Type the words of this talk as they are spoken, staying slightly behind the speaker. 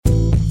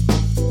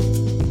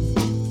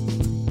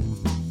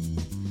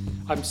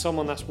I'm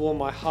someone that's worn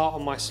my heart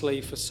on my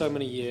sleeve for so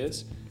many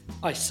years.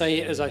 I say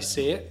it as I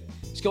see it.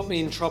 It's got me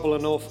in trouble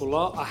an awful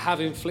lot. I have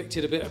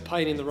inflicted a bit of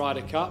pain in the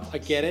Ryder Cup. I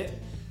get it.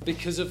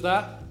 Because of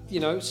that,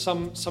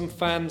 some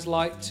fans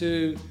like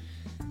to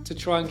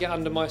try and get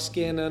under my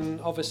skin and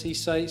obviously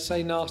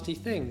say nasty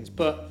things.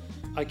 But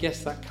I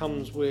guess that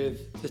comes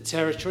with the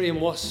territory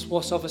and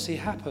what's obviously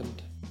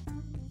happened.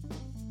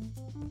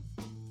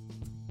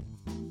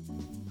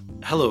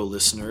 Hello,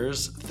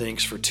 listeners.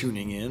 Thanks for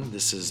tuning in.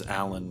 This is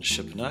Alan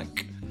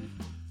Shipnuck.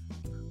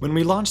 When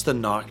we launched The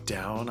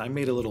Knockdown, I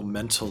made a little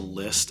mental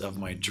list of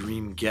my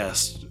dream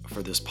guests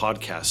for this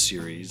podcast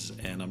series,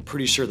 and I'm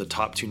pretty sure the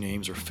top two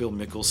names were Phil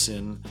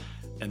Mickelson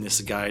and this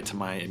guy to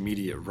my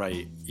immediate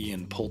right,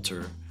 Ian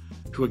Poulter,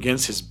 who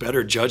against his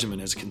better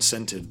judgment has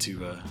consented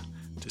to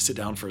sit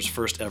down for his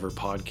first ever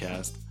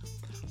podcast.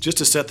 Just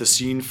to set the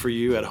scene for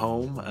you at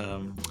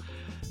home,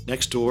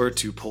 next door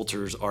to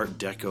Poulter's Art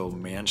Deco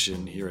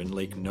mansion here in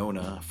Lake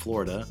Nona,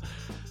 Florida,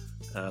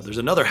 there's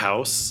another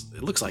house.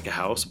 It looks like a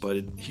house,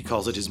 but he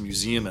calls it his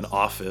museum and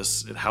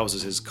office. It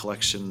houses his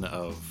collection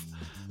of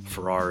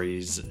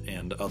Ferraris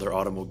and other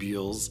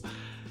automobiles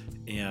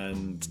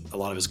and a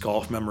lot of his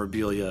golf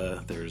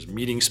memorabilia. There's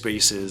meeting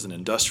spaces, an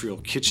industrial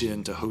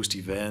kitchen to host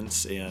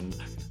events, and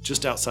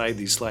just outside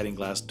these sliding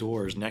glass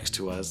doors next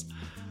to us,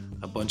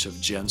 a bunch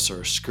of gents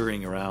are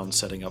scurrying around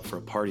setting up for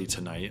a party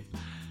tonight.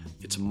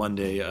 It's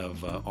Monday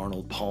of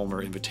Arnold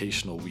Palmer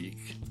Invitational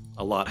Week.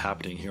 A lot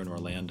happening here in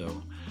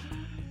Orlando.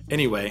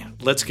 Anyway,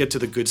 let's get to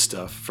the good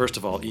stuff. First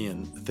of all,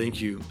 Ian,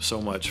 thank you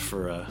so much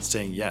for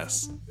saying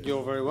yes.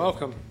 You're very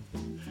welcome.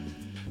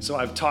 So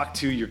I've talked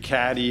to your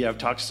caddy, I've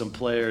talked to some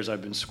players,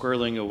 I've been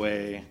squirreling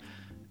away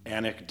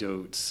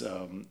anecdotes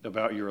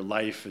about your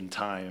life and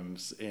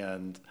times,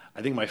 and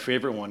I think my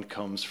favorite one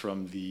comes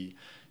from the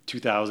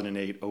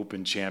 2008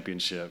 Open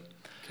Championship.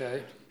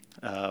 Okay.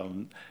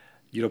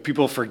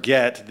 People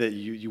forget that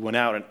you went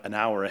out an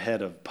hour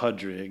ahead of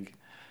Pudrig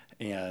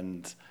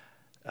and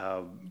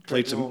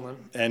played some Norman.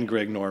 And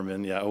Greg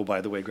Norman. Yeah. Oh, by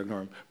the way, Greg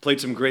Norman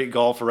played some great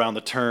golf around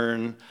the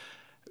turn,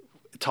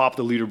 topped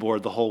the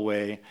leaderboard the whole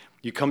way.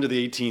 You come to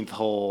the 18th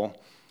hole.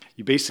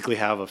 You basically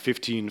have a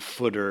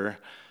 15-footer.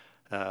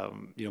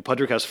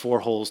 Pudrig has 4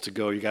 holes to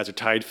go. You guys are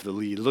tied for the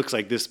lead. It looks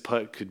like this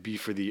putt could be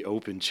for the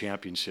Open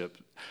Championship.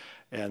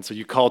 And so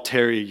you call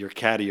Terry, your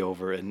caddy,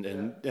 over,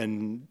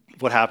 and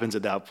what happens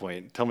at that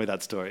point? Tell me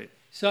that story.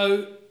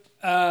 So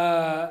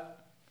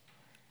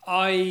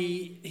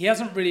he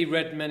hasn't really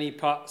read many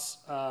putts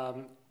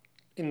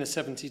in the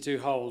 72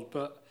 holes,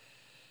 but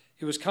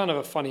it was kind of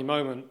a funny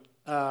moment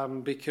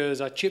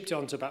because I chipped it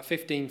onto about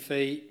 15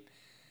 feet,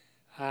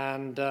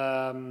 and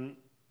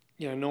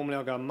normally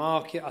I'll go and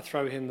mark it. I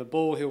throw him the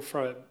ball, he'll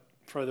throw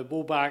the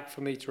ball back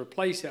for me to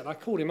replace it, and I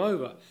called him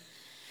over.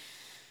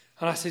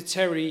 And I said,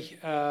 Terry,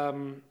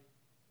 come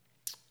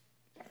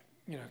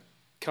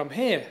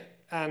here.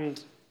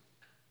 And,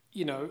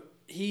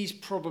 he's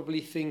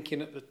probably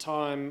thinking at the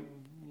time,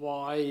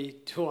 why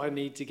do I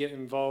need to get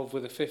involved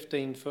with a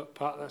 15-foot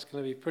putt? That's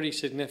going to be pretty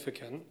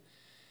significant.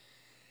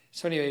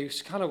 So anyway, he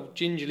kind of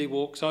gingerly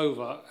walks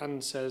over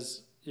and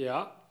says,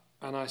 yeah.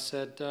 And I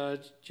said, do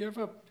you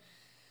ever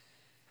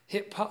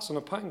hit putts on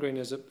a putting green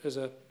as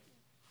a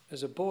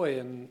boy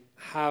and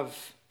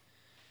have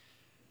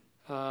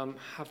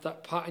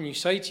that putt, and you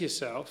say to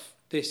yourself,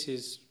 this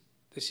is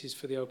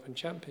for the Open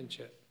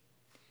Championship?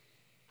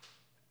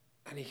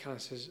 And he kind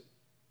of says,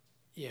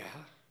 yeah.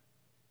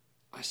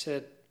 I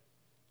said,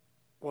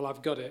 well,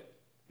 I've got it,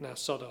 now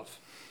sod off.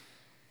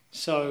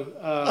 So,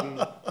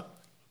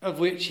 of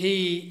which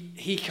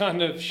he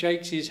kind of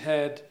shakes his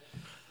head,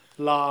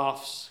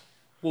 laughs,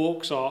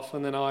 walks off,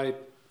 and then I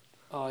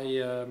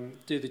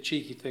do the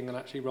cheeky thing and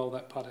actually roll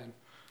that putt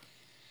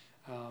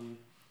in.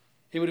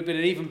 It would have been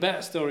an even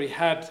better story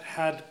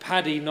had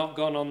Paddy not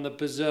gone on the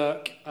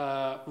berserk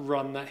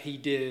run that he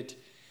did,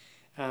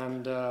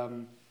 and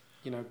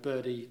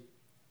birdie,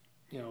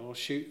 or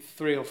shoot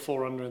 3 or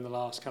 4 under in the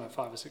last kind of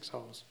 5 or 6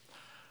 holes.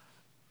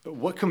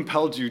 What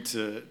compelled you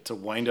to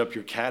wind up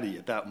your caddy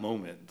at that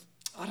moment?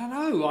 I don't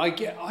know. I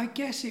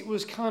guess it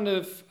was kind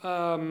of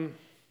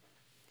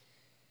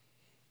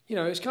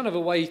it's kind of a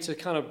way to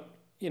kind of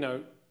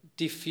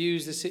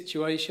diffuse the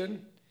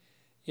situation.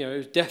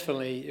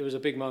 It was a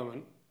big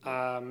moment.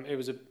 I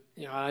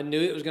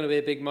knew it was going to be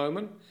a big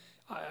moment.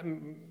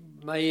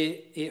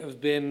 May it have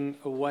been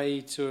a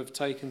way to have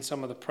taken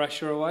some of the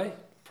pressure away,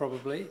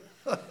 probably.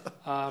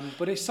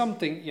 But it's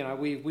something,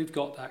 we've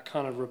got that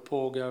kind of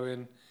rapport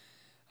going,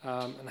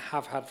 and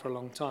have had for a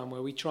long time,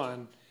 where we try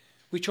and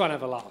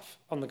have a laugh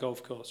on the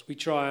golf course. We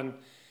try and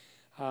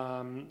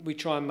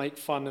make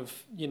fun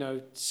of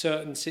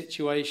certain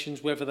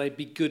situations, whether they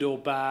be good or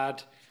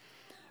bad.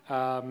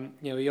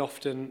 He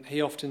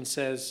often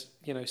says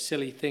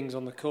silly things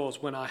on the course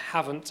when I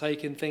haven't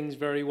taken things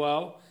very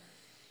well.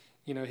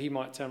 He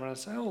might turn around and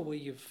say, "Oh, well,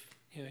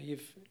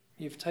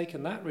 you've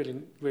taken that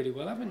really, really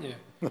well, haven't you?"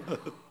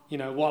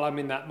 While I'm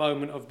in that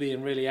moment of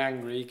being really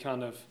angry, he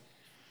kind of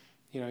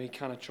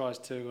tries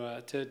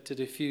to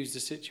diffuse the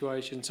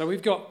situation. So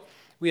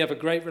we have a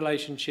great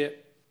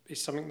relationship.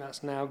 is something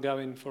that's now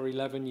going for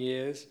 11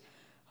 years,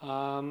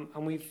 and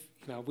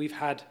we've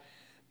had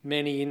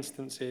many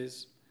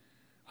instances,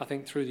 I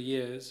think, through the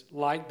years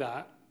like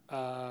that,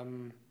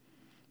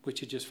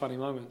 which are just funny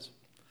moments.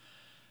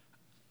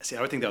 See,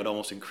 I would think that would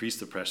almost increase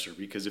the pressure,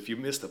 because if you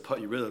miss the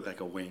putt, you really look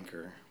like a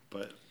wanker.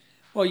 But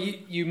well,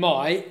 you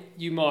might.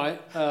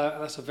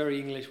 That's a very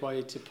English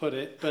way to put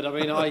it. But I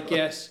mean, I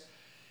guess,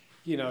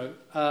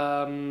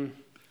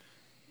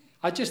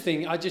 I just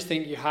think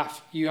you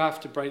have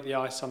to break the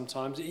ice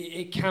sometimes.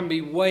 It can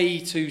be way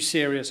too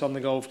serious on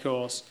the golf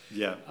course.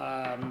 Yeah.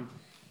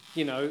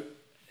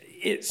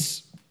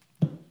 It's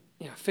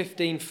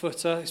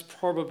 15-footer. It's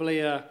probably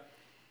a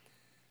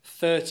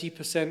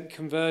 30%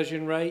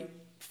 conversion rate,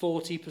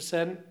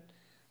 40%.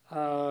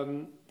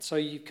 So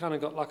you've kind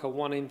of got like a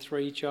 1 in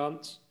 3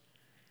 chance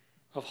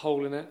of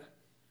holding it.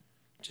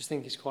 Just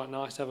think it's quite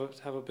nice to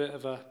have a bit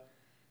of a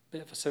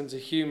sense of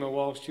humour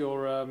whilst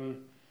you're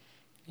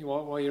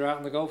while you're out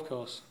on the golf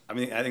course. I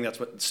mean, I think that's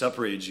what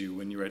separated you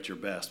when you were at your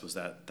best, was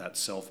that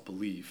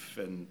self-belief.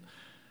 And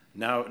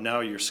now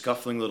you're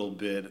scuffling a little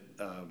bit,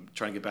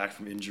 trying to get back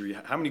from injury.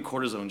 How many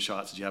cortisone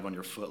shots did you have on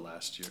your foot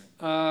last year?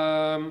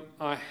 I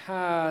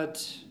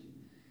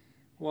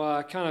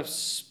kind of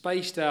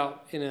spaced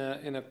out in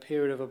a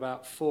period of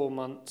about 4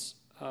 months,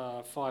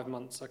 5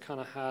 months. I kind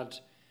of had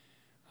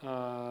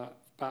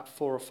about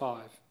 4 or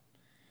 5,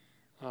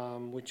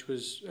 which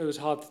was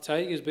hard to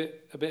take. It was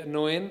a bit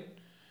annoying.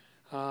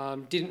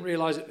 Didn't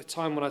realise at the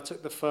time when I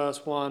took the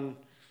first one,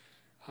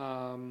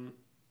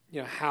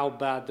 how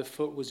bad the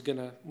foot was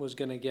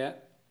gonna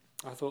get.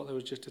 I thought there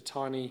was just a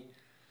tiny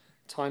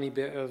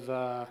bit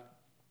of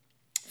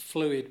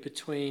fluid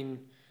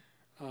between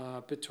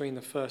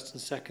the first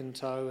and second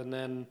toe, and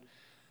then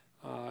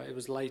it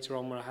was later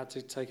on when I had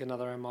to take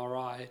another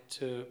MRI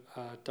to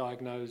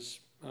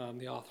diagnose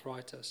the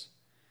arthritis.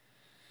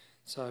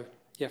 So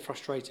yeah,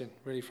 frustrating,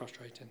 really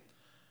frustrating.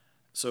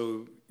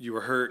 So you were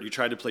hurt. You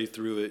tried to play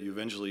through it. You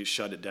eventually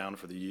shut it down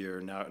for the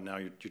year. Now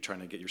you're trying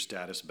to get your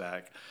status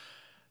back.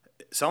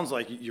 It sounds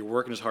like you're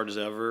working as hard as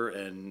ever,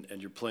 and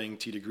you're playing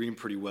tee to green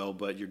pretty well,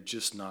 but you're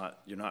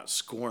not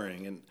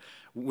scoring. And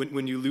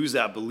when you lose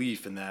that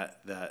belief and that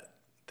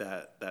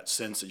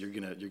sense that you're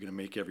gonna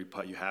make every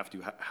putt you have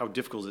to, how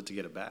difficult is it to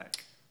get it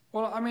back?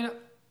 Well, I mean,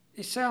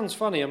 it sounds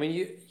funny. I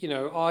mean,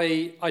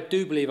 I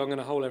do believe I'm going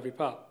to hold every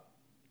putt.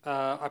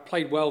 I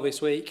played well this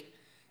week.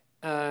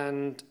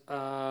 And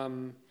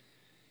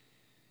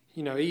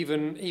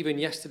even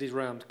yesterday's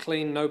round,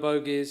 clean, no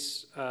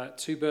bogeys,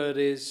 2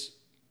 birdies,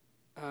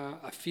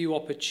 a few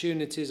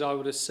opportunities, I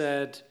would have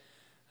said,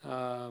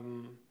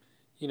 to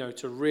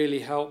really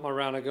help my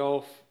round of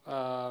golf.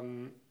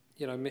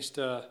 Missed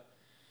a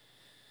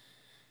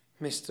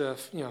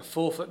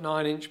 4-foot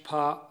 9-inch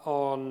putt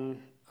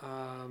on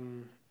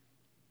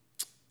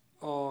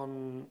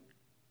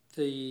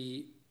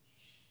the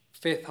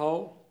 5th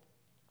hole.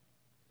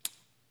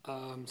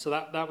 So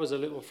that was a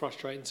little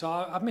frustrating. So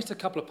I've missed a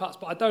couple of putts,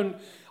 but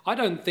I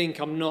don't think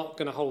I'm not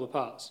going to hold the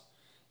putts.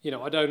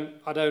 I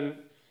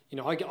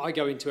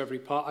go into every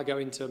putt. I go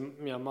into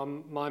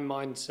my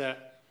mindset.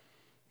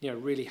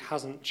 Really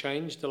hasn't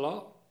changed a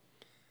lot,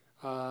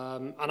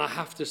 and I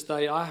have to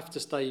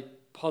stay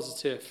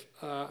positive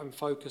and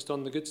focused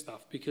on the good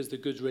stuff, because the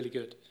good's really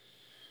good.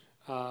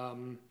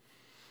 And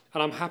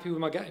I'm happy with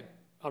my game.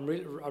 I'm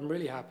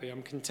really happy.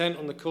 I'm content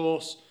on the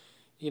course.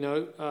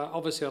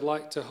 Obviously I'd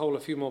like to hold a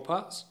few more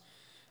putts.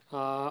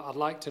 I'd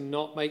like to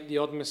not make the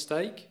odd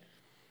mistake,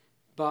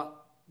 but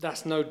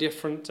that's no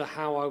different to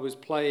how I was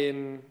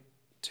playing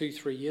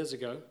 2-3 years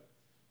ago.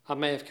 I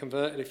may have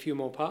converted a few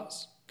more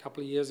putts a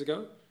couple of years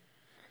ago.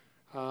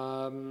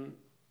 I'm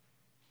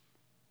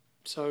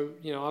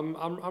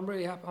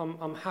really happy.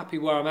 I'm happy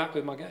where I'm at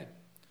with my game.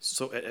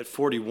 So at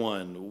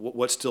 41,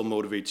 what still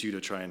motivates you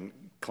to try and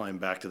climb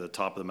back to the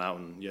top of the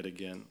mountain yet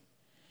again?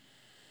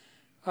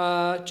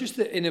 Just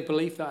the inner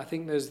belief that I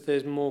think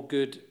there's more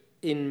good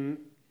in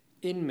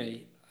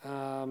me.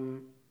 I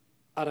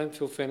don't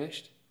feel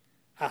finished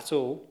at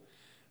all,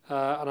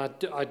 and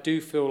I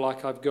do feel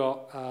like I've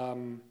got a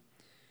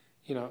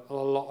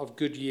lot of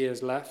good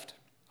years left.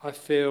 I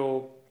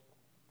feel,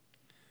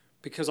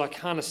 because I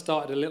kind of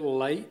started a little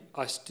late,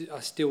 I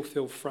still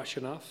feel fresh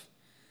enough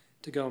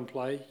to go and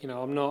play.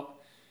 I'm not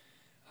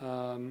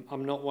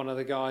one of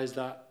the guys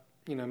that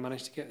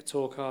managed to get a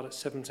tour card at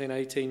 17,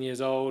 18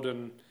 years old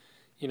and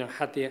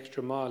had the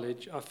extra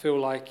mileage. I feel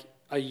like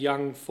a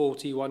young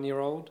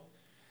 41-year-old,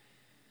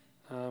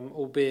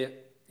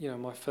 albeit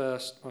my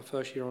first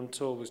year on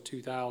tour was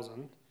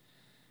 2000.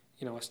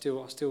 I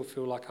still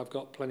feel like I've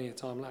got plenty of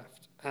time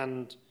left,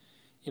 and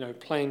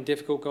playing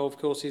difficult golf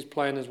courses,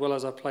 playing as well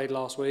as I played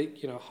last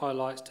week,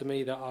 highlights to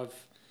me that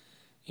I've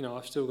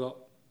still got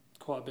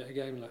quite a bit of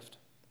game left.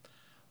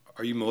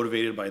 Are you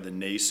motivated by the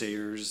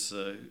naysayers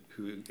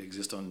who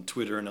exist on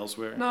Twitter and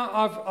elsewhere? No,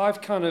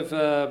 I've kind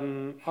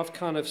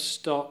of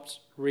stopped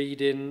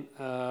reading,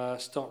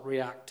 stopped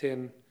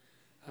reacting,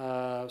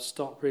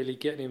 stopped really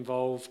getting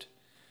involved.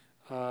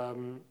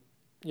 You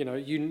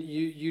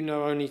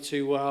know only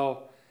too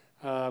well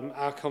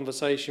our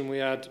conversation we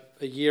had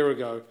a year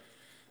ago.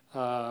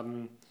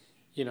 I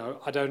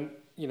don't.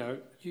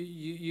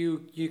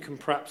 You can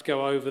perhaps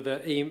go over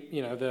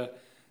the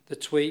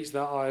tweets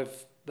that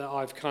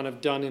I've kind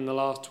of done in the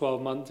last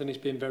 12 months, and it's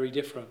been very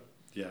different.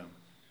 Yeah.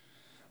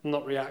 I'm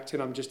not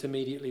reacting. I'm just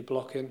immediately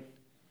blocking.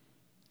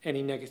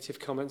 Any negative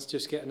comments,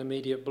 just get an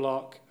immediate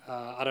block.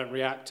 I don't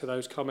react to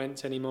those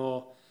comments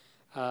anymore.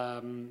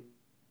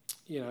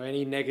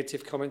 Any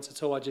negative comments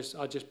at all, I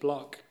just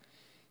block.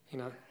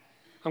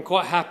 I'm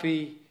quite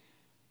happy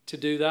to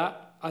do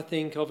that. I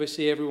think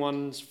obviously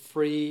everyone's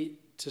free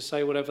to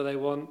say whatever they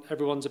want.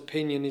 Everyone's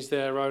opinion is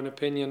their own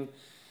opinion,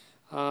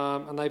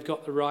 and they've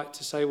got the right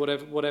to say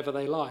whatever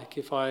they like.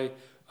 If I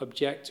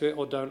object to it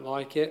or don't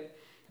like it,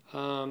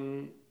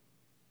 I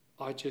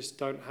just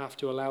don't have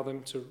to allow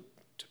them to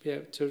be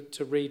able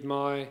to read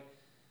my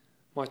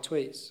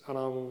tweets, and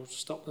I will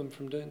stop them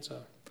from doing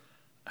so.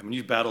 I mean,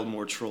 you've battled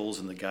more trolls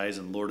than the guys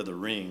in Lord of the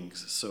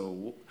Rings.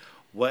 So,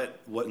 what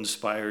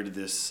inspired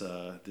this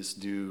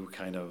new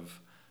kind of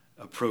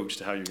approach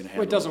to how you're going to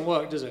handle it? Well, it doesn't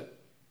work, does it?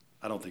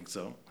 I don't think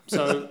so.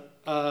 So,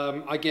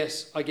 I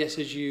guess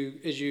as you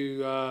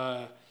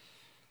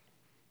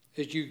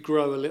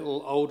grow a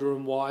little older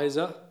and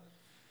wiser,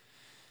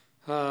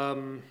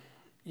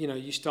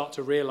 you start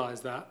to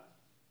realise that,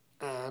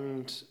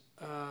 and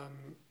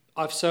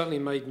I've certainly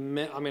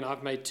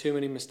I've made too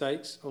many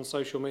mistakes on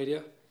social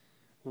media,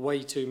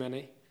 way too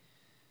many.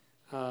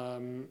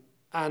 And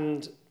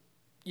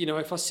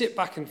if I sit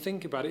back and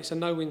think about it, it's a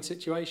no-win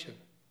situation.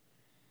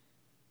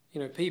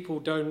 People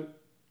don't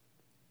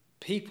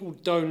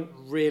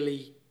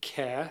really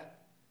care.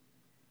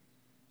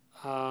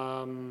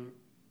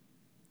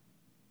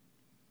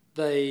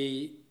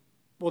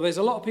 There's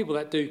a lot of people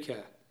that do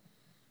care,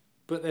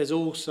 but there's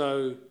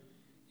also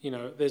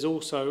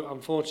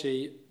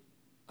unfortunately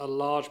a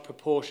large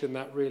proportion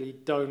that really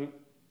don't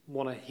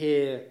want to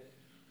hear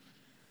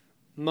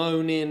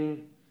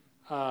moaning,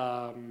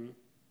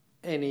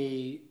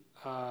 any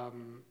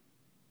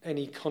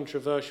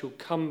controversial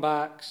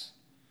comebacks,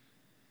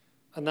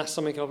 and that's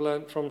something I've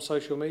learned from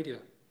social media.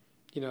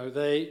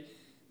 They're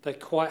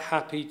quite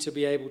happy to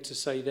be able to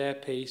say their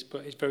piece,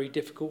 but it's very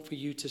difficult for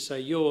you to say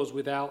yours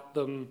without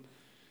them,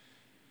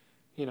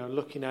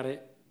 looking at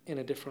it in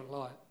a different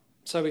light.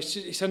 So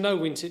it's a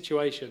no-win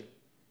situation.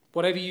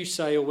 Whatever you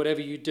say or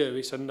whatever you do,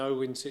 it's a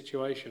no-win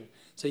situation.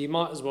 So you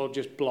might as well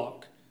just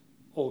block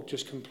or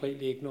just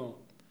completely ignore.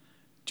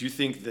 Do you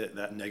think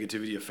that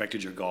negativity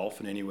affected your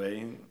golf in any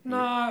way? No,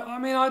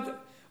 I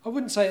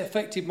wouldn't say it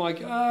affected my...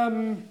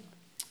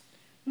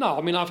 No,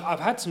 I've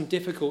had some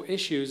difficult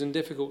issues and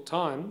difficult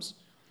times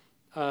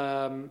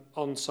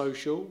on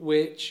social,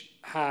 which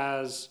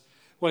has...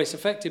 Well, it's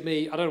affected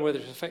me... I don't know whether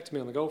it's affected me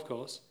on the golf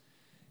course.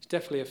 It's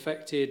definitely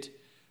affected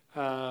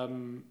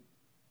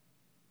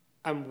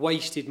and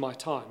wasted my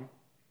time.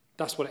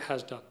 That's what it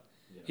has done.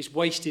 Yeah. It's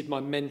wasted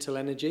my mental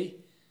energy,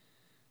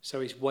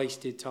 so it's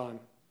wasted time.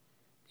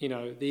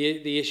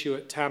 The issue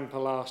at Tampa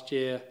last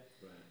year,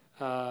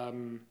 right.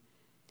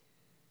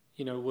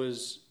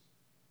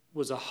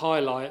 Was a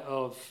highlight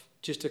of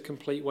just a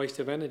complete waste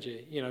of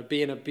energy.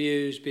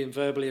 Being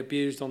verbally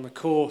abused on the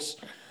course,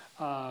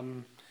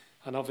 and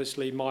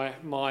obviously my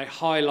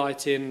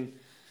highlighting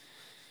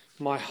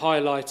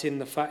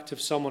the fact of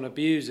someone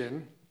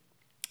abusing.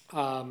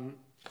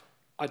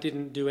 I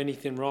didn't do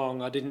anything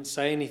wrong. I didn't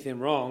say anything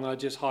wrong. I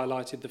just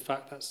highlighted the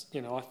fact that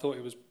I thought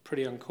it was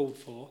pretty uncalled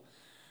for.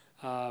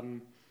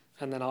 And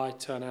then I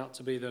turn out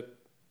to be the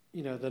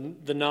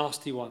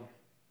nasty one.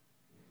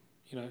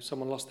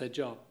 Someone lost their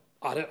job.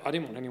 I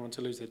didn't want anyone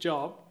to lose their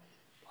job.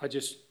 I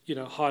just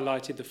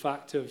highlighted the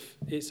fact of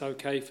it's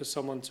okay for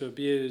someone to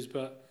abuse,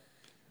 but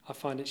I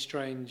find it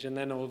strange. And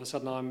then all of a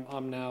sudden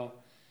I'm now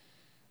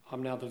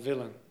the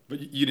villain.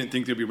 But you didn't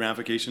think there'd be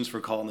ramifications for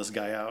calling this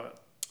guy out?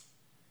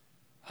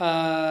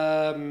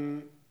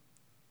 Well,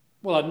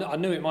 I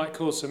knew it might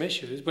cause some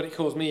issues, but it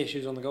caused me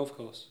issues on the golf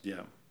course.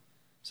 Yeah.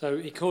 So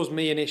it caused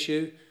me an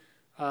issue.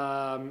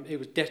 It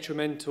was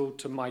detrimental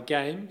to my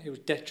game. It was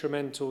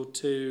detrimental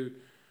to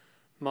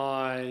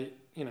my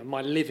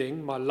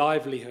living, my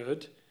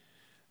livelihood.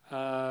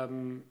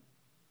 So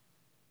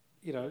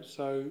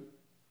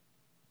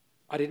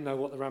I didn't know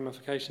what the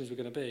ramifications were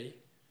going to be.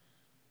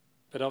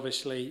 But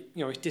obviously,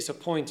 it's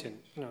disappointing.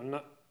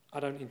 I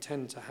don't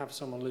intend to have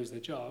someone lose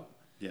their job.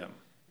 Yeah.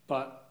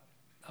 But,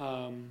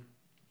 I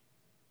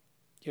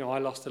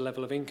lost a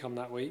level of income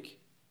that week.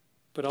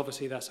 But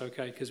obviously that's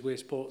okay because we're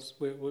sports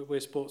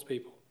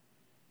people.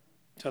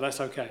 So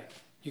that's okay.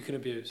 You can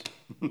abuse.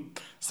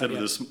 said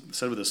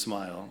with a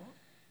smile.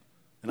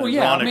 Well,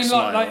 yeah.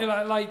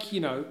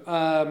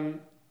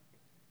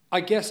 I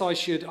guess I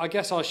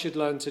should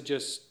learn to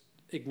just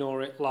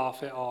ignore it,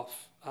 laugh it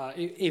off.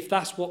 If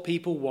that's what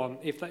people want,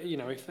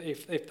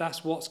 if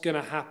that's what's going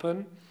to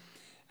happen,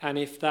 and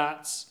if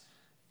that's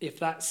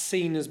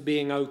seen as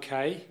being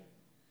okay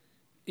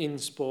in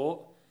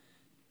sport,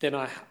 then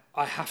I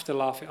have to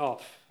laugh it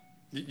off.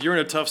 You're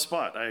in a tough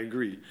spot. I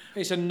agree.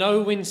 It's a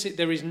no-win.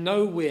 There is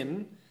no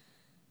win.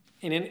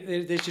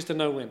 There's just a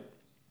no-win.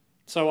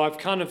 So I've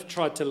kind of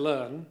tried to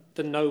learn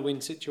the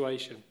no-win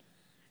situation.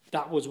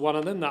 That was one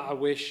of them that I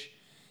wish,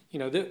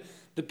 the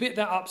bit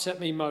that upset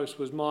me most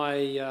was my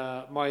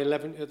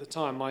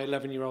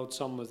 11-year-old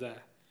son was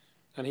there,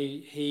 and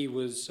he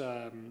was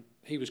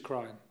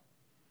crying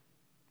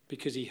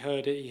because he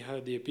heard it, he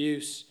heard the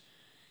abuse,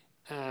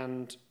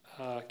 and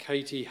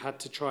Katie had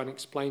to try and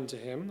explain to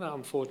him that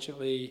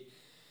unfortunately,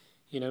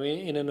 in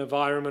an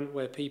environment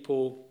where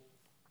people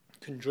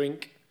can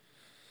drink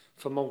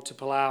for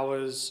multiple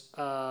hours,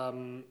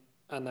 and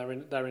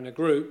they're in a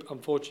group,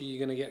 unfortunately you're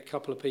going to get a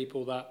couple of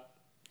people that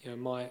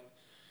might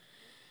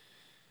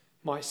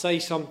say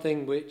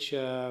something which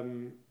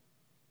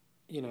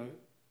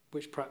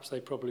which perhaps they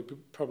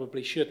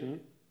probably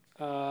shouldn't,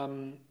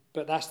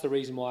 but that's the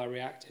reason why I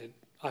reacted.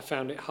 I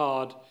found it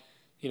hard,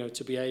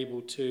 to be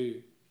able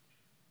to,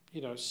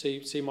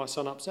 see my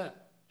son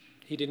upset.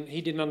 He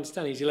didn't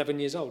understand. He's 11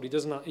 years old.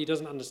 He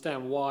doesn't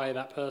understand why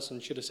that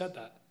person should have said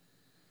that.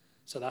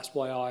 So that's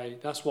why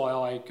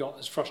I got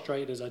as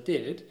frustrated as I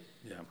did,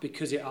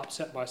 because it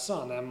upset my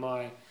son,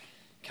 and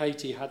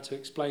Katie had to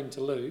explain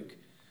to Luke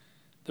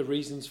the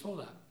reasons for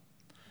that.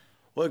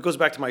 Well, it goes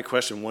back to my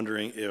question,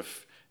 wondering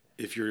if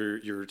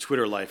your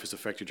Twitter life has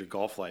affected your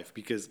golf life,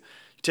 because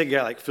you take a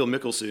guy like Phil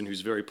Mickelson,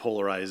 who's very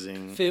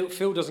polarizing.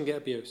 Phil doesn't get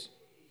abuse.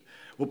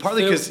 Well,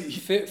 partly because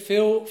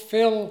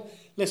Phil.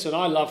 Listen,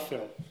 I love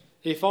Phil.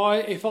 If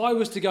I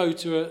was to go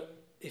to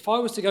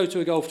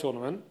a golf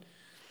tournament,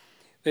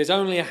 there's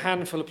only a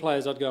handful of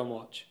players I'd go and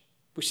watch,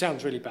 which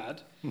sounds really bad,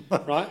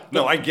 right?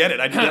 No, I get it.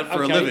 I do that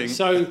for a living.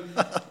 So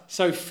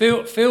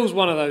Phil's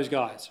one of those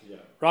guys,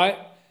 right?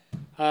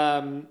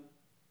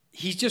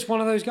 He's just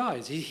one of those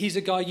guys. He's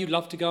a guy you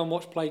love to go and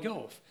watch play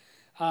golf.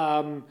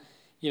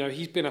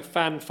 He's been a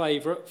fan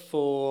favourite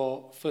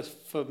for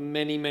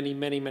many, many,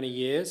 many, many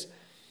years.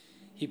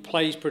 He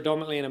plays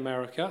predominantly in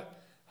America.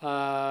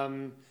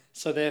 So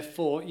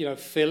therefore,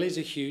 Phil is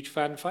a huge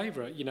fan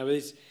favourite.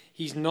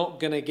 He's not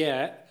going to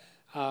get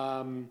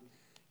the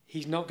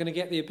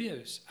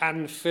abuse,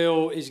 and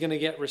Phil is going to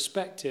get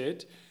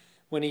respected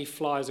when he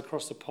flies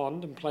across the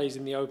pond and plays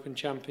in the Open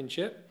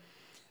Championship.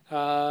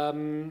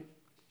 Fans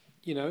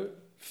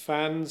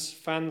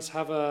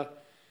have a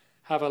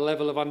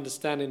level of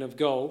understanding of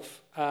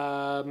golf,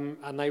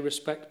 and they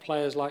respect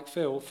players like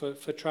Phil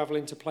for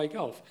travelling to play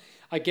golf.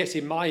 I guess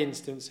in my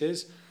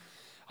instances,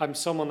 I'm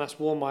someone that's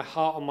worn my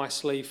heart on my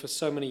sleeve for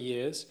so many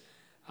years.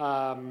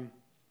 I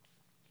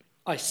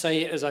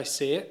say it as I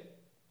see it,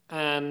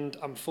 and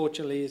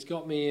unfortunately, it's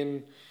got me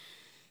in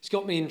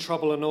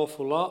trouble an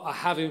awful lot. I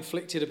have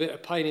inflicted a bit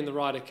of pain in the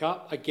Ryder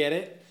Cup. I get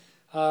it,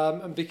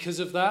 and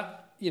because of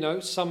that,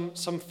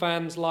 some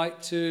fans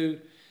like to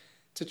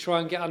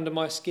try and get under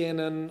my skin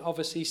and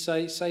obviously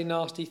say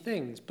nasty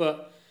things.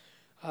 But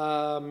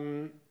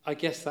I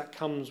guess that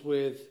comes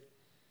with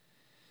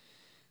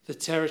the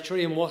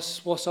territory and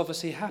what's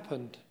obviously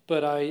happened.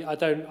 But I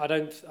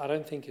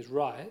don't think it's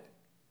right.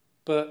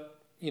 But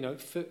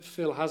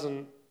Phil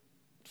hasn't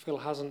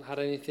had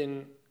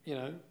anything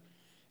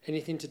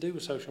to do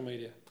with social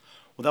media.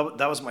 Well,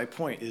 that was my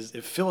point, is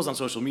if Phil was on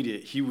social media,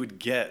 he would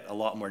get a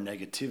lot more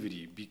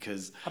negativity,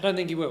 because I don't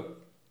think he will.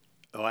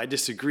 Oh, I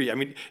disagree. I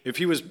mean, if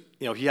he was,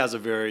 he has a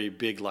very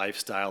big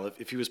lifestyle.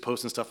 If he was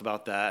posting stuff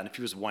about that, and if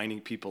he was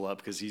winding people up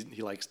because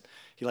he likes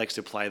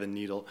to apply the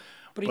needle.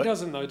 But he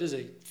doesn't, though, does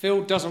he?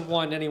 Phil doesn't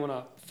wind anyone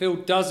up. Phil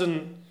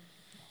doesn't.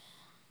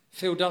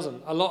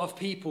 A lot of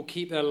people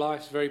keep their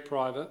lives very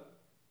private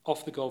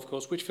off the golf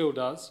course, which Phil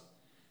does.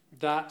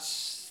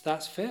 That's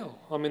Phil.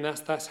 I mean,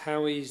 that's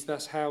how he's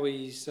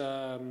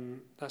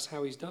done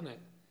it.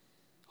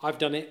 I've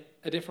done it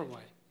a different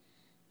way,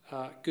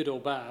 good or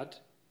bad.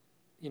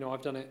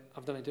 I've done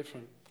it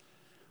different.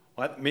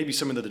 Well, maybe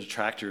some of the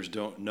detractors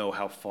don't know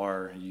how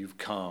far you've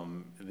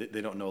come. They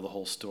don't know the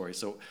whole story.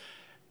 So,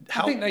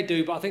 I think they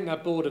do, but I think they're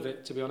bored of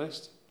it. To be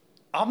honest,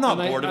 I'm not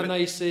bored of it.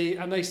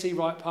 And they see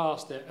right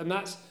past it, and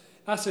that's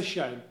a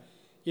shame.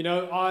 Would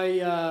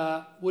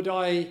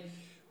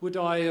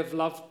I have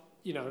loved,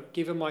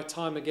 given my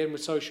time again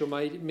with social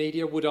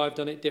media, would I have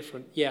done it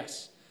different?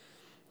 Yes.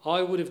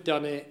 I would have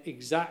done it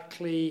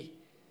exactly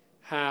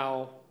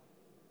how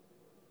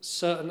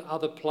certain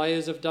other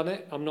players have done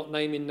it. I'm not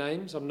naming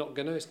names. I'm not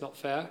going to. It's not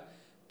fair.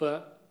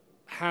 But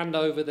hand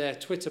over their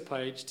Twitter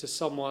page to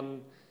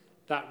someone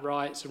that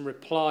writes and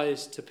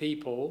replies to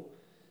people,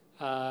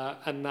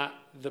 and that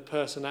the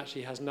person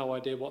actually has no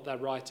idea what they're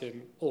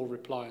writing or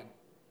replying.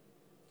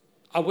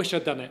 I wish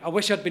I'd done it. I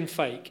wish I'd been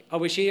fake. I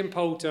wish Ian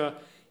Poulter,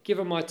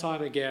 given my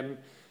time again,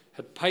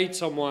 had paid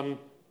someone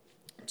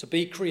to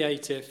be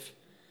creative,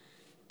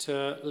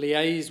 to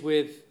liaise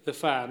with the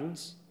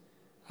fans,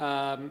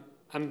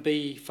 and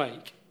be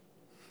fake.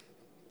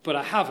 But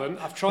I haven't.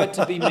 I've tried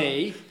to be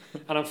me,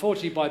 and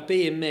unfortunately by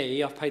being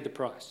me, I've paid the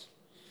price.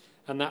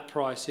 And that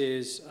price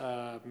is,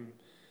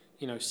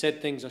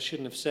 said things I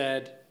shouldn't have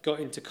said, got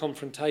into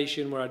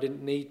confrontation where I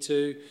didn't need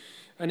to,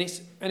 and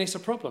it's a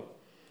problem.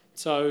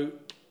 So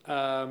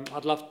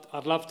I'd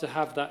love to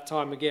have that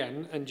time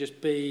again and just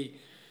be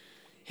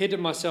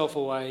hidden myself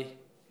away,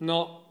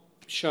 not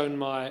shown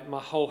my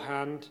whole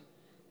hand,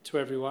 to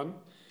everyone,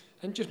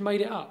 and just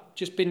made it up,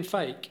 just been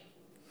fake,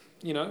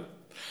 you know.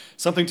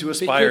 Something to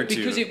aspire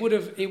because to. it would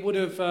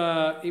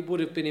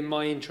have been in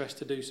my interest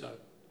to do so.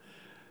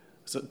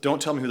 So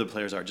don't tell me who the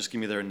players are. Just give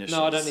me their initials.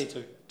 No, I don't need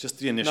to. Just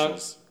the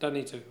initials. No, don't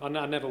need to. I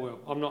never will.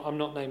 I'm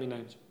not naming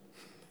names.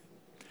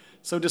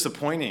 So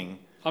disappointing.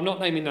 I'm not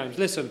naming names.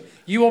 Listen,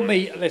 you want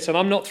me? Listen,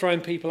 I'm not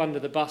throwing people under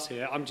the bus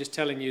here. I'm just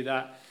telling you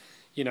that,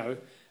 you know,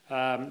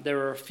 there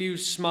are a few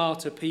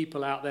smarter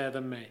people out there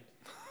than me.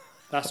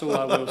 That's all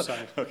I will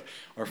say. Okay.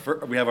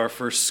 We have our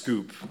first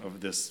scoop of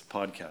this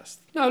podcast.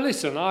 No,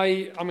 listen.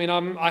 I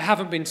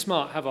haven't been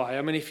smart, have I?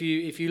 I mean, if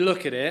you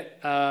look at it,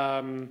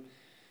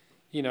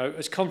 you know,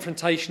 as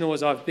confrontational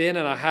as I've been,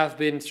 and I have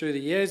been through the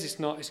years, it's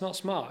not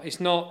smart. It's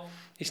not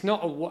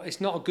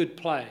a good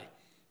play.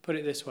 Put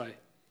it this way.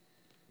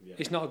 Yeah.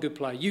 It's not a good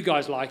play. You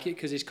guys like it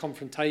because it's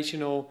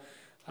confrontational.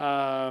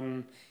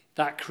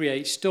 That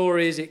creates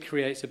stories. It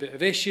creates a bit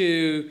of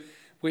issue,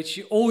 which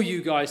all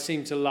you guys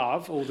seem to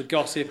love, all the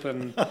gossip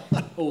and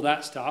all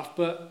that stuff.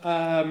 But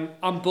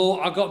I'm bored.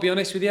 I've got to be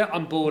honest with you.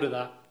 I'm bored of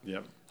that.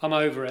 Yep. I'm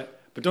over it.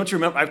 But don't you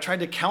remember? I've tried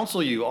to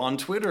counsel you on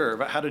Twitter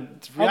about how to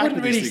react. I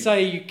wouldn't really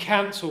say you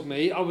cancelled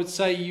me. I would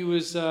say you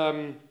was.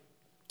 They're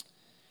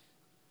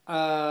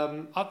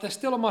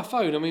still on my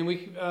phone. I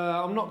mean,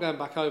 I'm not going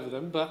back over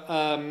them, but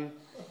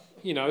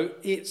you know,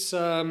 it's.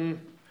 I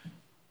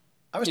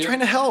was trying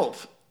to help.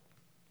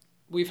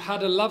 We've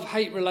had a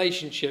love-hate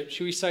relationship.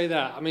 Should we say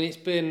that? I mean, it's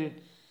been,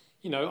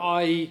 you know,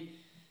 I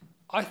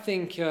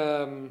think.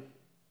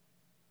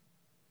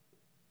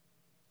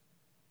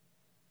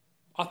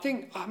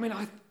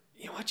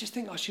 I just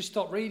think I should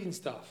stop reading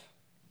stuff.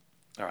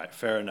 All right,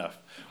 fair enough.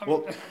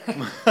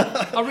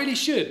 I really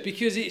should,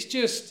 because it's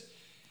just,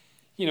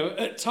 you know,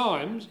 at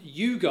times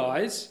you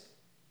guys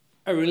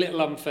are a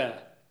little unfair.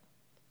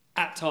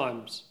 At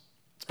times.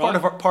 It's part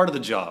of the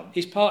job.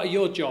 It's part of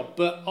your job,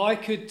 but I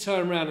could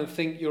turn around and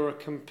think you're a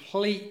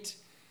complete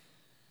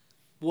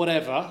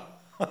whatever,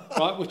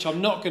 right? Which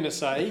I'm not going to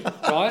say,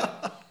 right?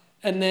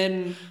 And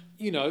then,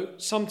 you know,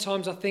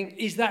 sometimes I think,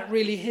 is that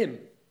really him?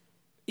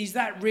 Is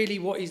that really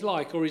what he's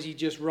like, or is he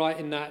just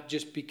writing that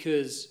just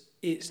because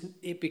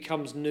it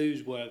becomes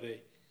newsworthy?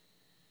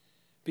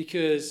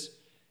 Because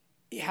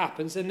it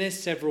happens, and there's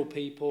several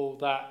people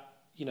that,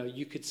 you know,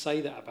 you could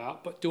say that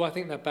about, but do I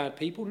think they're bad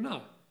people?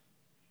 No.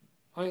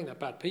 I think they're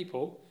bad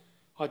people.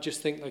 I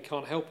just think they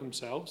can't help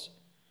themselves,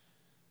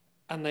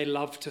 and they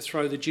love to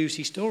throw the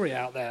juicy story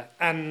out there,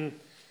 and,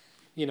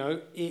 you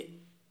know,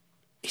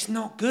 it's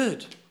not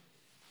good.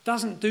 It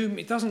doesn't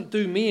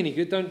do me any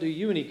good, don't do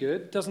you any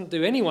good, doesn't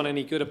do anyone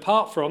any good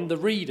apart from the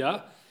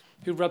reader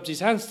who rubs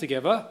his hands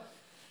together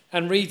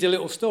and reads a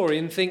little story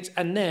and thinks,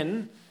 and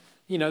then,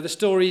 you know, the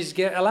stories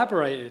get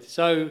elaborated.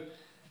 So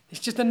it's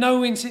just a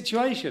no-win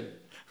situation.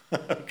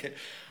 Okay.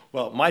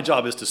 Well, my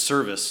job is to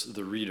service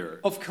the reader.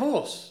 Of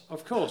course.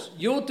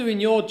 You're doing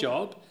your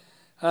job.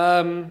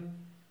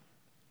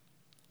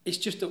 It's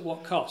just at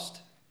what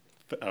cost?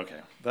 Okay,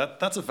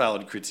 that's a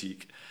valid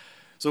critique.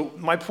 So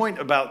my point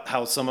about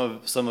how some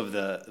of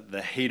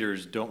the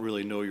haters don't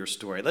really know your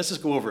story. Let's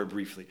just go over it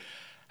briefly.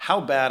 How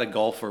bad a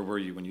golfer were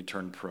you when you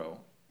turned pro?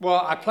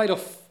 Well, I played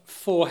off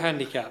 4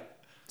 handicap,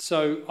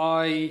 so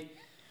I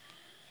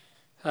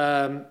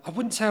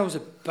wouldn't say I was a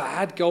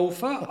bad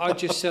golfer. I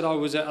just said I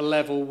was at a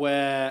level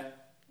where,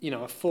 you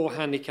know, a 4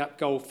 handicap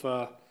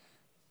golfer,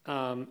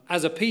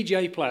 as a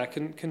PGA player,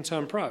 can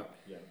turn pro,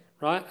 yeah.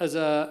 Right?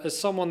 As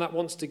someone that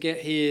wants to get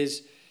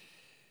his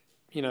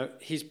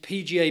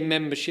PGA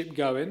membership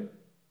going,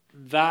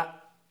 that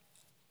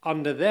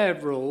under their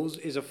rules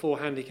is a 4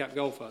 handicap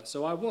golfer.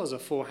 So I was a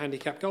 4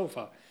 handicap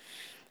golfer.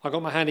 I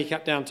got my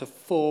handicap down to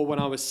 4 when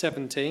I was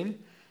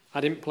 17.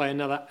 I didn't play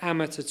another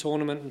amateur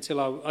tournament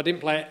until I didn't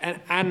play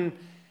an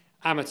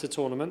amateur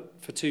tournament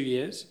for 2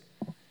 years.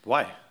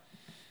 Why?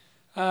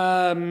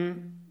 My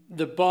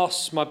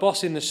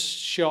boss in the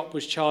shop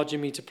was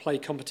charging me to play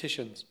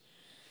competitions.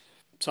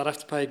 So I'd have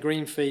to pay a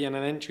green fee and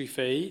an entry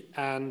fee.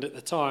 And at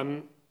the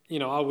time, you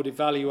know, I would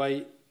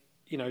evaluate,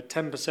 you know,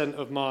 10%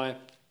 of my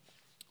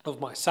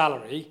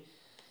salary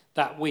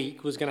that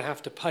week was going to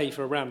have to pay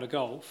for a round of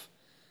golf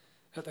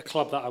at the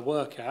club that I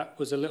work at.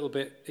 Was a little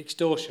bit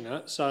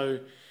extortionate.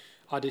 So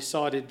I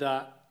decided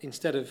that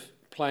instead of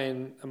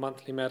playing a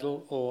monthly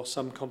medal or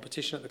some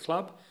competition at the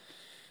club,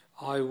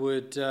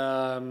 I'd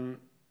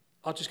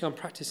just go and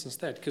practice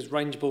instead, because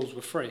range balls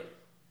were free.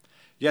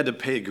 You had to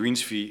pay a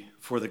greens fee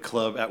for the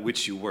club at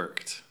which you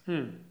worked.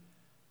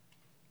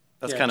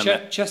 That's kind of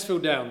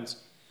Chestfield Downs.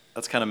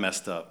 That's kind of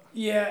messed up.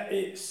 Yeah,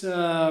 it's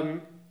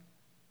that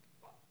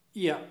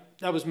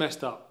was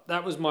messed up.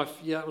 That was my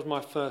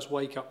first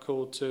wake up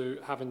call to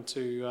having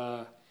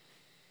to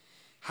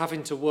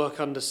work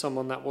under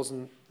someone that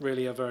wasn't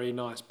really a very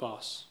nice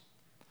boss.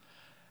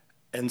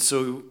 And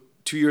so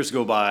 2 years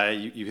go by,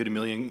 you hit a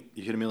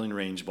million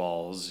range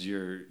balls,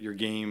 your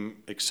game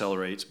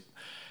accelerates,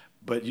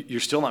 but you're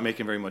still not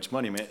making very much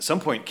money. Man, at some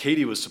point,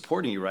 Katie was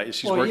supporting you, right?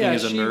 She's working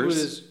as a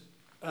nurse.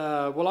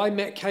 I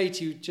met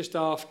Katie just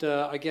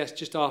after I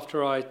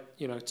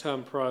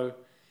turned pro,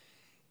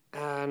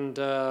 and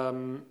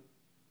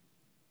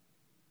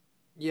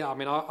yeah, I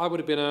mean, I would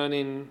have been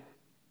earning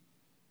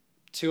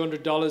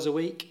 $200 a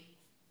week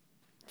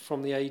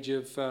from the age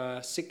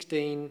of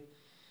 16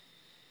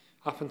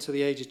 up until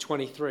the age of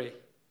 23.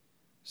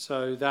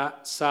 So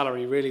that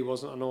salary really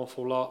wasn't an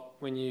awful lot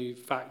when you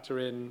factor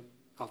in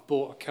I've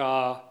bought a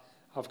car,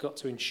 I've got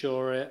to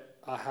insure it,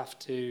 I have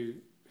to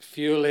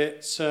fuel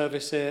it,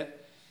 service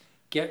it,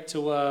 get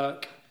to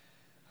work.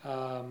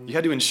 You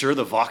had to insure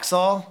the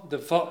Vauxhall? The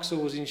Vauxhall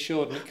was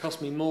insured and it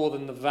cost me more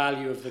than the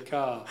value of the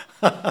car.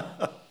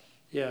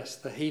 Yes,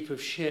 the heap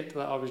of shit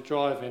that I was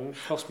driving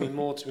cost me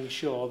more to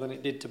insure than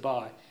it did to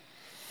buy.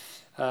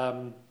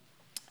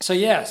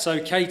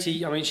 So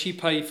Katie, I mean, she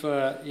paid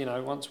for,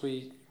 once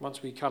we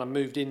kind of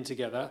moved in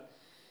together,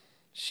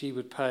 she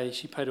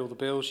paid all the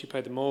bills, she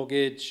paid the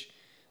mortgage.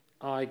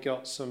 I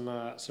got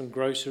some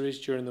groceries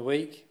during the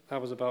week.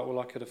 That was about all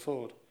I could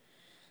afford.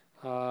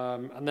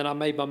 And then I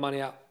made my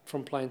money out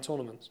from playing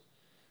tournaments.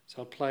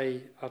 So I'd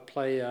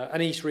play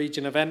an East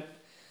Region event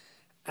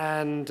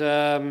and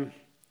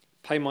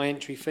pay my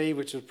entry fee,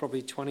 which was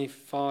probably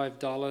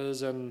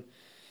 $25. And,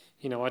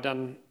 I'd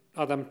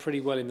done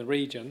pretty well in the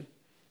region.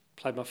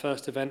 Played my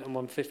first event and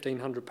won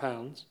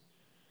 £1,500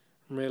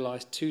 and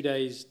realised 2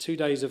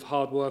 days of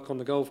hard work on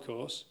the golf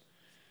course.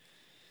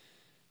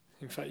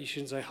 In fact, you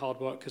shouldn't say hard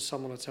work because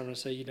someone will turn and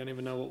say you don't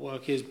even know what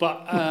work is.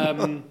 But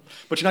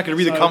but you're not going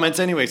to read the comments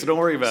anyway, so don't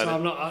worry about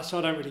it. So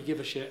I don't really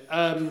give a shit.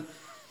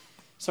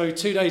 So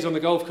 2 days on the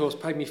golf course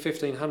paid me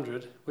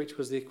 $1,500, which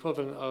was the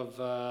equivalent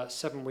of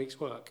 7 weeks'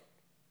 work.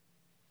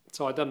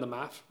 So I'd done the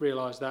math,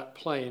 realised that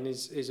playing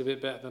is a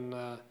bit better than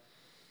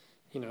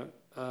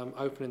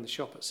opening the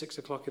shop at 6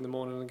 o'clock in the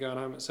morning and going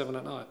home at 7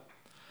 at night.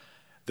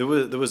 There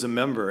was a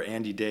member,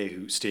 Andy Day,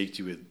 who staked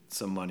you with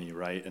some money,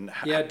 right? And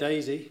yeah,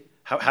 Daisy.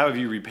 How have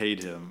you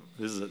repaid him?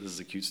 This is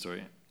a cute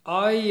story.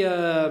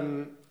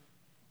 Andy's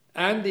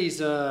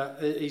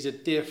he's a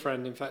dear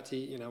friend. In fact,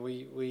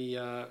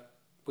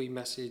 we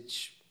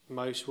message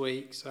most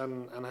weeks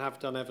and have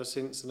done ever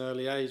since an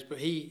early age. But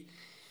he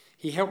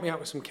helped me out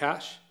with some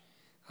cash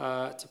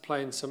to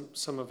play in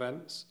some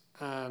events,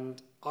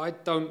 and I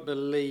don't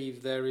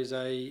believe there is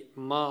a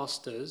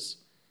Masters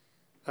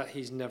that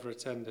he's never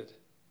attended.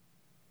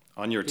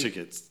 On your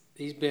tickets.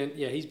 He's been to,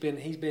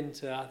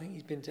 I think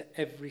he's been to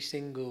every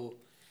single.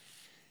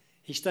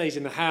 He stays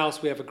in the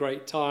house. We have a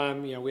great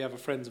time. We have a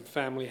friends and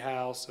family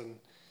house, and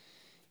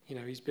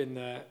he's been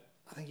there.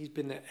 I think he's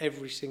been there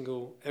every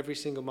single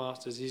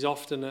Masters. He's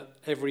often at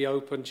every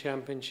Open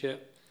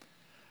Championship.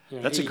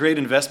 That's a great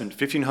investment.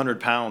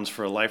 £1,500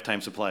 for a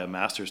lifetime supply of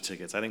Masters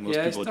tickets. I think most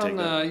people would take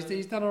that.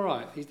 He's done all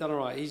right. He's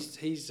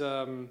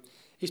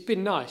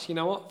been nice. You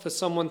know what? For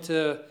someone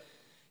to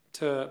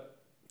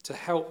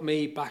help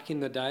me back in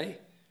the day.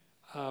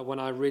 When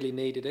I really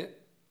needed it,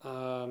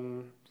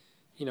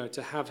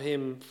 to have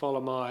him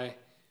follow my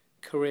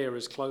career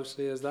as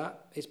closely as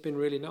that, it's been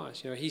really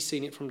nice. He's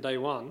seen it from day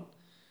one,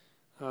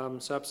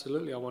 so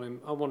absolutely, I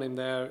want him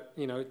there,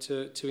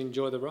 to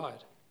enjoy the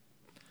ride.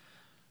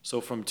 So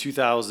from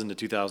 2000 to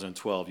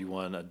 2012, you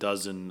won a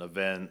dozen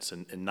events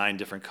in 9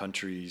 different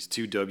countries,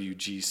 2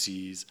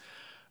 WGCs.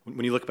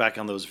 When you look back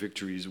on those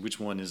victories, which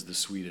one is the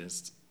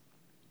sweetest?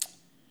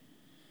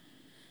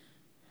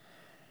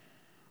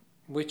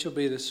 Which will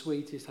be the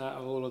sweetest out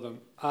of all of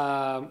them?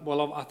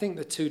 Well, I think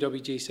the 2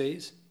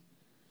 WGCs.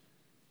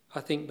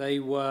 I think they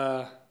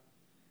were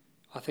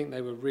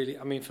really.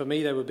 I mean, for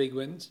me, they were big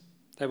wins.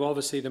 They were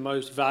obviously the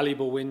most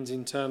valuable wins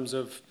in terms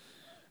of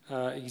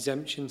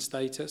exemption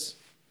status.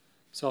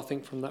 So I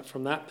think from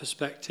that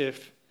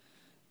perspective,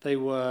 they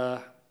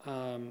were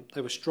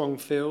strong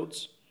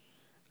fields,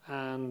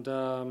 and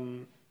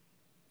I'm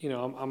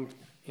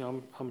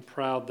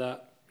proud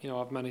that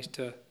I've managed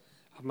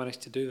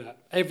to do that.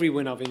 Every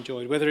win I've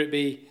enjoyed, whether it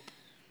be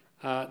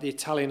the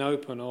Italian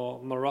Open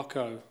or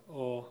Morocco,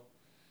 or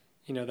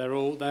they're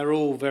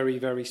all very,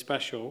 very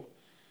special.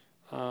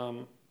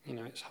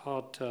 It's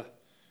hard to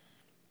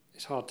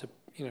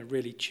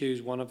really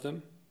choose one of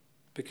them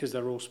because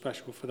they're all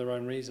special for their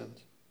own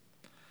reasons.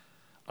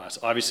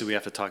 So obviously we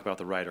have to talk about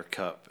the Ryder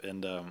Cup,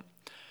 and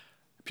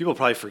people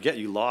probably forget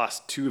you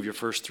lost 2 of your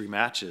first 3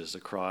 matches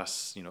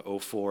across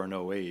 04 and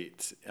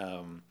 08.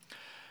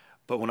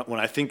 But when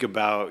I think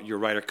about your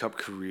Ryder Cup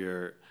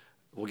career,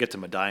 we'll get to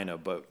Medina,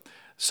 but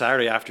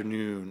Saturday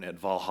afternoon at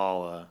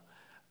Valhalla,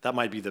 that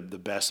might be the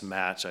best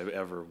match I've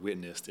ever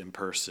witnessed in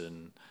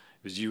person.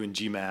 It was you and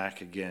G-Mac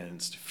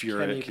against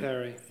Furyk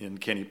and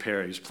Kenny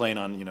Perry. He was playing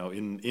on,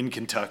 in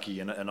Kentucky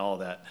and all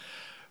that.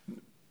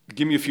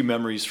 Give me a few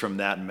memories from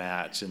that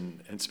match,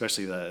 and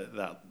especially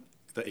the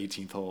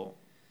 18th hole.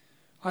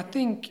 I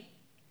think,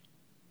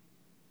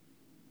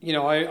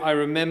 I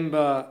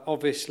remember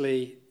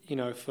obviously,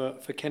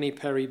 for Kenny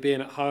Perry being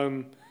at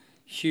home,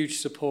 huge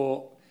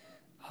support.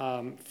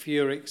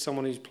 Furyk,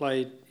 someone who's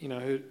played,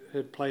 who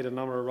had played a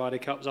number of Ryder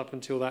Cups up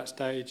until that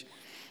stage.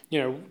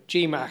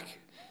 G-Mac,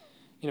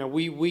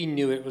 we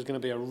knew it was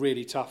going to be a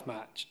really tough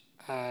match,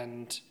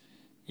 and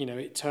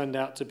it turned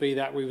out to be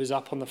that we was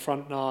up on the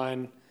front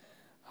 9,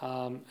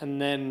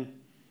 and then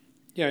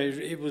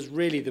it was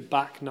really the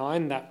back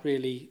 9 that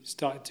really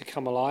started to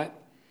come alive.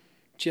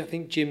 I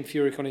think Jim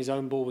Furyk on his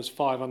own ball was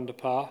 5 under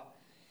par.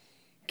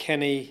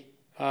 Kenny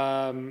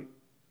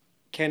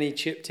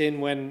chipped in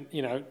when,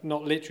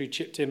 not literally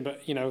chipped in,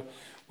 but,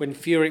 when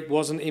Furyk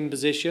wasn't in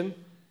position,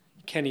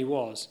 Kenny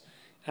was.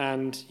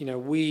 And,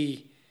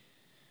 we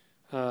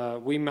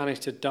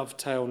managed to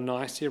dovetail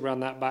nicely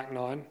around that back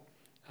nine,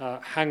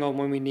 hang on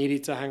when we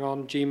needed to hang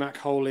on. GMAC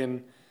hole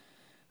in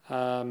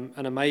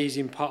an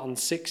amazing putt on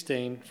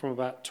 16 from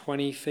about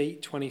 20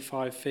 feet,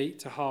 25 feet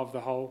to halve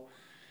the hole.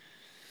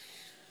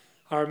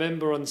 I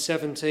remember on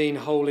 17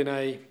 holding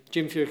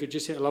Jim Furyk had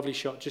just hit a lovely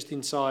shot just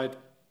inside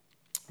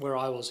where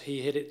I was.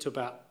 He hit it to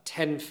about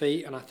 10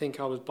 feet, and I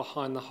think I was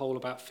behind the hole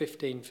about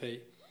 15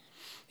 feet.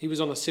 He was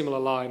on a similar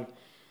line.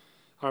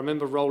 I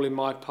remember rolling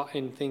my putt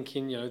in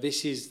thinking,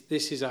 this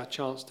is our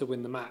chance to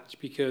win the match,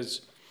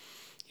 because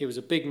it was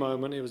a big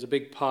moment, it was a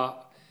big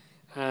putt,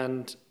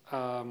 and,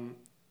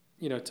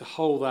 to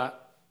hold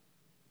that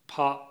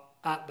putt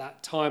at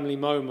that timely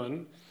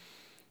moment,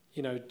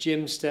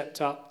 Jim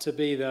stepped up to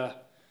be the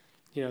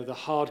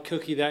hard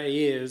cookie that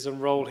he is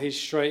and rolled his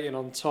straight in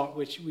on top,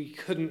 which we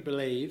couldn't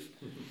believe,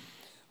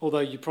 although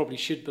you probably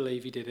should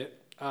believe he did it.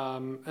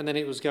 And then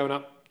it was going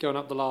up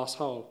the last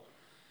hole.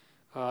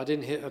 I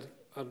didn't hit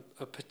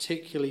a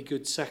particularly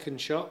good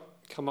second shot,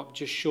 come up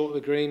just short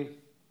of the green,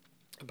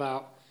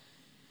 about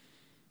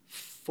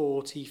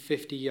 40,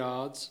 50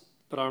 yards.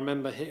 But I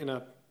remember hitting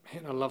a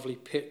lovely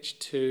pitch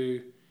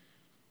to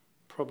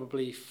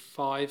probably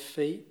 5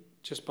 feet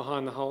just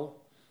behind the hole.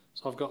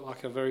 So I've got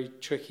like a very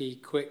tricky,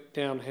 quick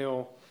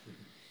downhill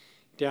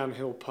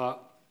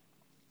putt.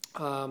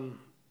 And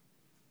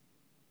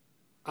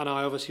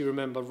I obviously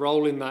remember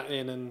rolling that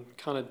in and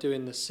kind of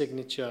doing the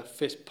signature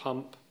fist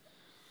pump,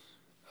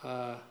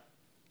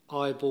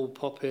 eyeball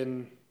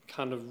popping,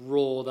 kind of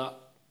roar.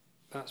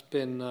 That's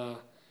been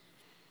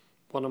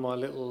one of my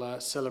little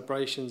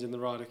celebrations in the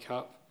Ryder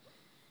Cup.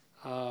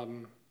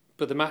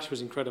 But the match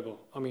was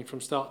incredible. I mean,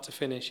 from start to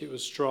finish, it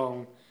was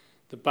strong.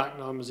 The back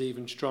nine was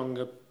even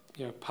stronger.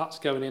 Putts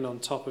going in on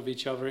top of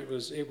each other. It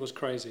was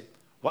crazy.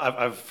 Well,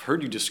 I've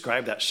heard you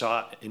describe that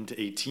shot into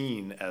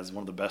 18 as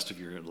one of the best of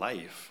your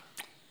life.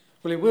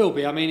 Well, it will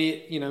be. I mean,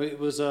 it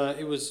was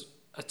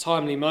a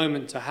timely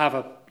moment to have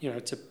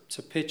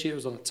to pitch it. It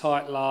was on a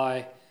tight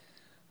lie,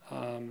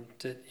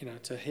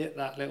 to hit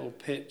that little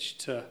pitch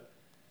to,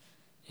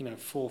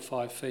 4 or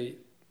 5 feet,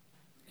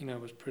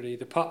 was pretty.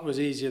 The putt was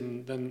easier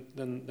than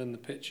the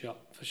pitch shot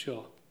for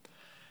sure.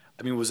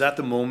 I mean, was that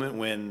the moment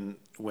when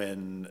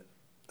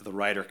the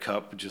Ryder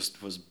Cup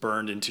just was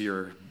burned into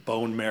your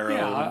bone marrow?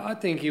 Yeah, I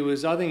think it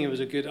was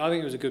a good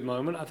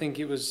moment. I think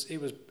it was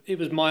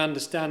my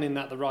understanding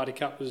that the Ryder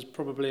Cup was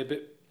probably a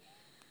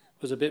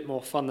bit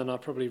more fun than I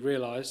probably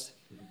realised.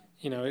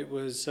 Mm-hmm. It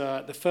was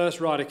the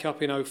first Ryder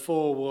Cup in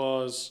 2004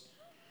 was.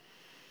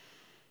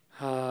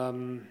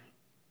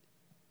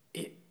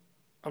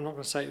 I'm not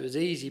going to say it was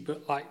easy,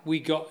 but we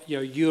got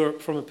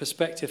Europe from a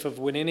perspective of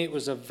winning. It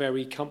was a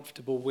very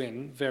comfortable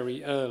win,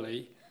 very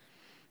early.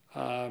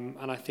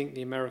 And I think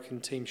the American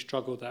team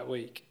struggled that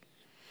week.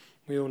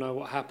 We all know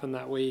what happened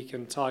that week,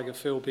 and Tiger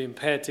Phil being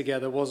paired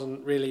together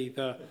wasn't really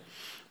the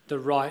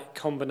right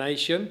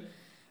combination.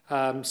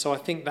 So I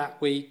think that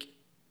week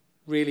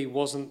really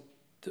wasn't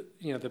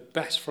the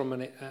best from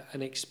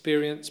an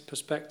experience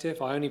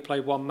perspective. I only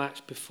played one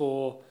match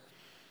before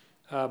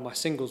my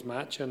singles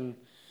match, and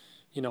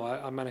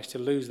I managed to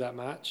lose that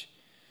match.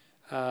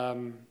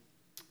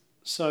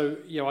 So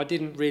I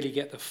didn't really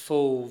get the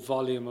full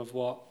volume of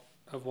what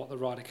the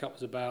Ryder Cup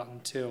was about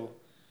until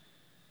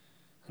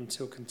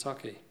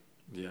Kentucky.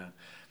 Yeah.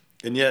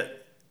 And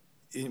yet,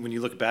 when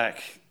you look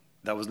back,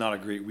 that was not a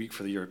great week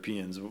for the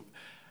Europeans.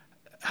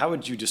 How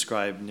would you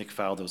describe Nick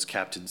Faldo's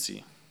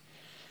captaincy?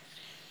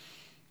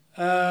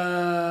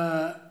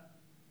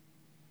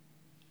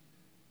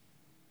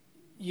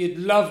 You'd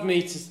love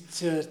me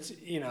to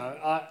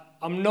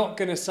I'm not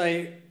going to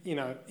say,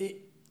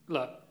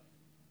 look,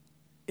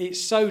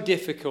 it's so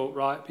difficult,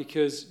 right?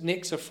 Because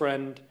Nick's a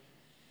friend.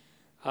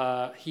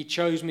 He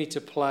chose me to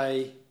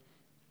play,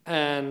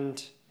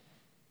 and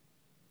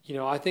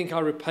I think I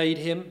repaid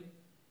him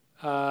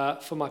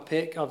for my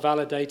pick. I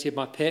validated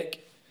my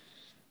pick.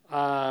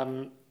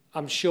 I'm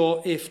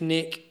sure if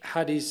Nick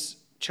had his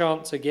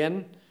chance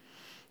again,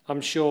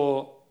 I'm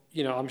sure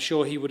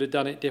he would have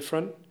done it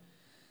different.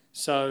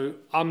 So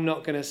I'm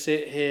not going to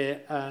sit here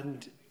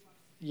and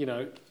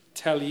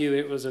tell you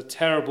it was a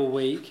terrible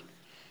week,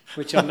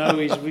 which I know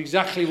is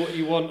exactly what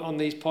you want on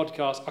these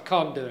podcasts. I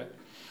can't do it.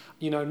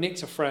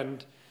 Nick's a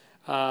friend.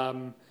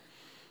 I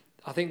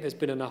think there's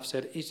been enough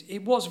said.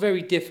 What's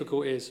very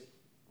difficult is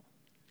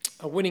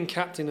a winning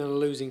captain and a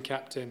losing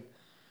captain.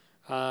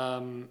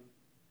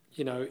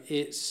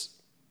 It's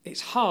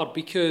hard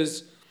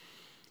because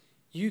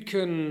you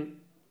can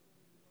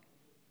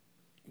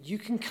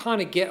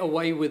kind of get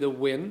away with a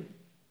win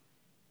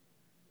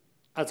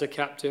as a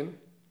captain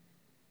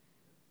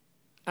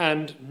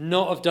and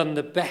not have done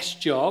the best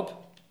job,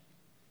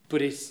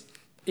 but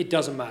it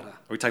doesn't matter.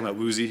 Are we talking about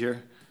Woozy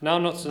here? No,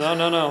 I'm not. No.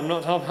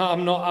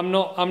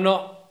 I'm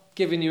not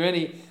giving you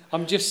any.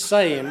 I'm just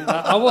saying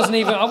that I wasn't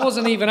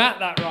even at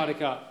that Ryder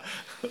Cup.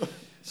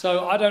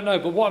 So I don't know.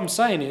 But what I'm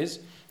saying is,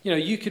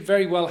 you could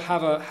very well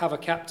have a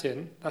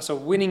captain that's a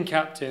winning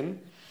captain,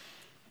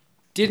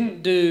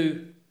 didn't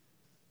do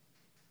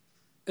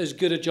as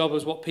good a job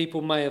as what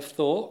people may have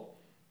thought,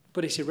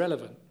 but it's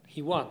irrelevant.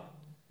 He won.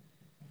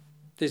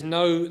 There's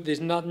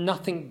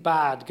nothing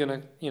bad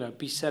gonna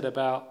be said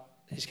about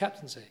his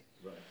captaincy.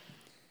 Right.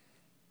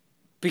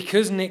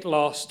 Because Nick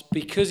lost,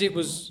 because it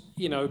was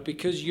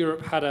because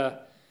Europe had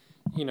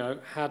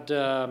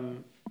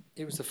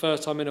it was the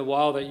first time in a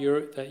while that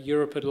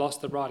Europe had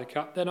lost the Ryder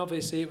Cup. Then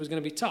obviously it was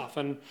going to be tough,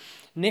 and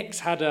Nick's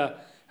had an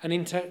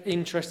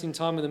interesting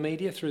time with the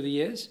media through the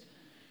years,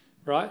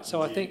 right?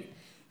 So Indeed.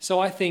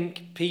 I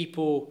think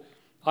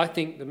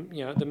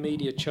the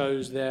media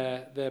chose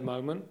their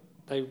moment.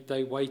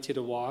 They waited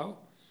a while,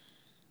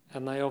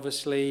 and they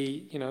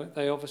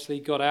obviously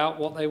got out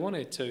what they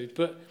wanted to.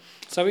 But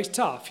so it's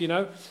tough,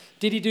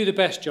 Did he do the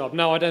best job?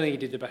 No, I don't think he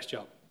did the best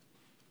job.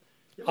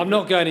 I'm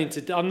not going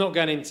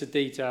into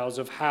details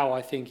of how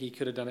I think he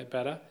could have done it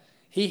better.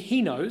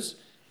 He knows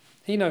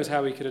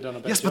how he could have done a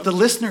better job. Yes, but the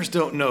listeners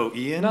don't know,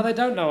 Ian. No, they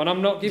don't know, and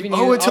I'm not giving you.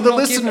 Oh, it's to the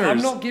listeners.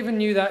 I'm not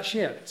giving you that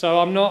shit. So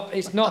I'm not.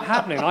 It's not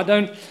happening. I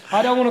don't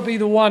want to be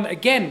the one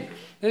again.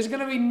 There's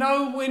going to be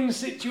no win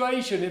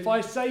situation if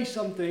I say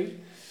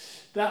something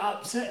that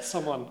upsets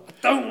someone. I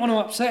don't want to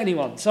upset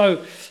anyone.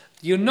 So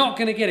you're not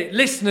going to get it,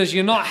 listeners.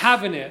 You're not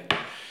having it.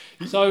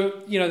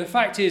 So the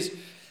fact is,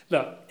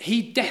 look,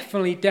 he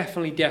definitely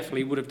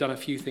would have done a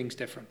few things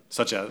different.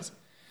 Such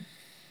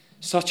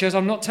as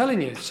I'm not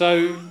telling you.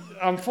 So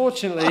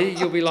unfortunately,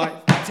 you'll be like,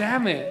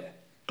 damn it.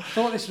 I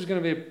thought this was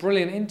going to be a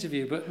brilliant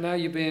interview, but now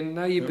you're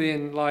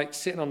being like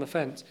sitting on the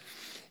fence.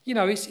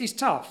 It's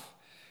tough.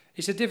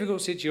 It's a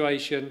difficult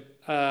situation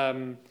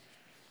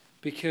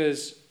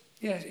because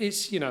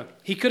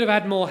he could have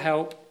had more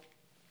help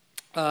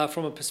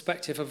from a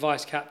perspective of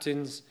vice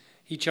captains.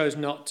 He chose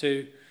not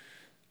to.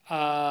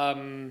 I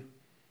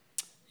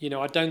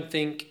don't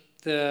think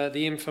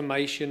the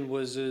information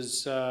was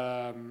as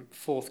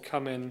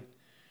forthcoming.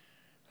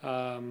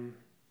 I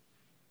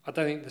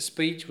don't think the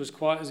speech was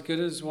quite as good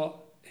as what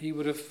he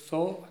would have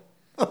thought.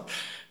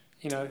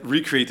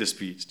 Recreate the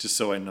speech, just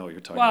so I know what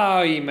you're talking about.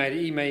 Well, he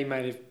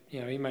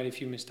made a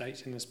few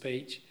mistakes in the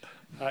speech.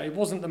 It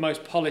wasn't the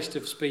most polished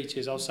of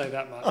speeches, I'll say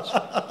that much.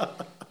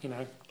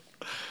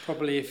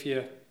 Probably if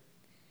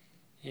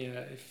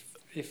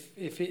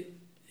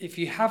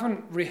you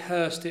haven't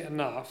rehearsed it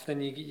enough,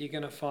 then you're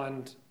going to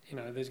find,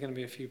 there's going to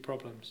be a few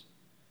problems.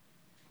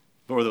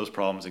 What were those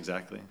problems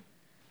exactly?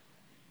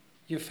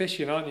 You're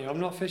fishing, aren't you? I'm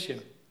not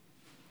fishing.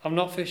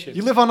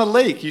 You live on a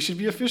lake. You should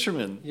be a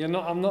fisherman. You're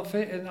not. I'm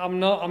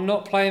not. I'm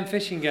not playing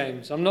fishing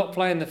games. I'm not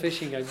playing the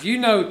fishing games.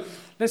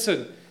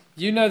 Listen.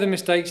 You know the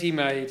mistakes he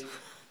made.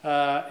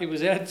 It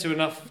was aired to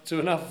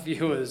enough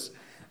viewers.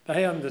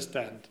 They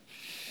understand.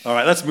 All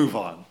right, let's move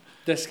on.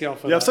 Let's get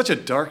off of You have such a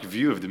dark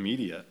view of the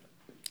media.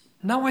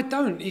 No, I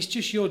don't. It's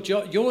just your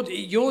job.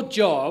 Your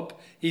job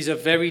is a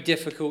very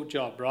difficult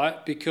job,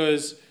 right?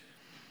 Because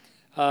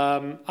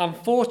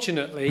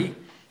unfortunately,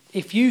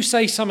 if you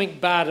say something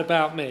bad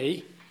about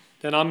me,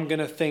 then I'm going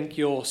to think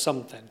you're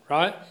something,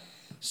 right?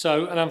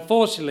 So, and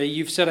unfortunately,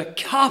 you've said a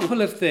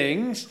couple of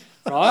things,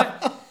 right?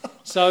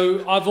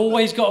 So I've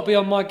always got to be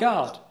on my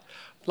guard.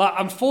 Like,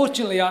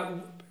 unfortunately,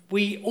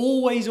 we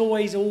always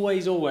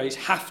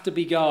have to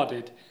be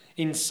guarded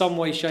in some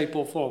way, shape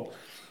or form.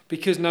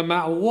 Because no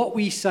matter what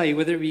we say,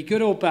 whether it be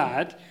good or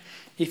bad,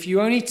 if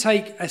you only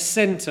take a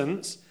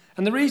sentence,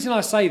 and the reason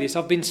I say this,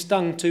 I've been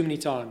stung too many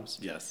times.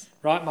 Yes.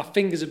 Right? My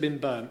fingers have been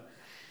burnt.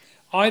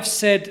 I've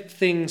said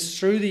things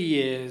through the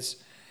years,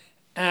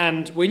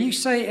 and when you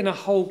say it in a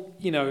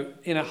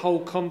whole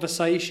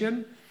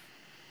conversation,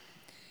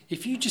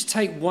 if you just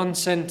take one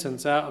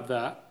sentence out of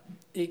that,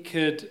 it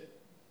could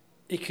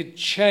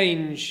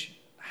change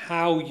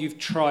how you've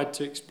tried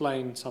to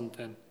explain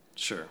something.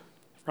 Sure.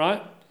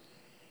 Right?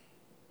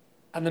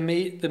 And the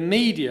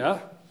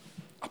media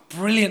are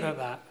brilliant at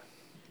that.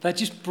 They're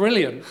just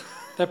brilliant.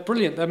 They're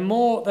brilliant.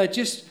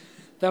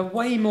 They're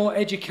way more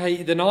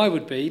educated than I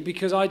would be,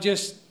 because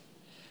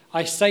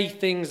I say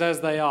things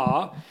as they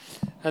are,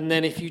 and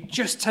then if you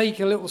just take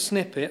a little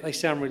snippet, they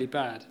sound really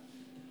bad.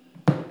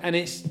 And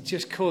it's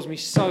just caused me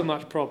so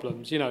much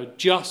problems,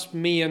 just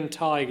me and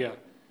Tiger.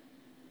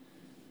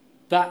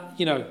 That,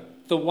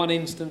 the one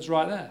instance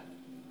right there.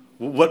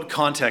 What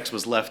context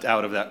was left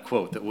out of that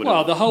quote that would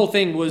Well, the whole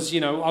thing was,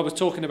 I was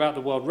talking about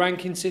the world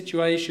ranking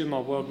situation. My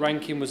world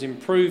ranking was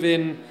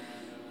improving.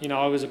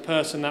 I was a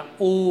person that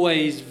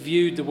always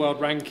viewed the world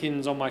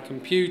rankings on my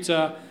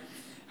computer.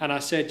 And I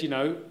said,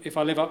 if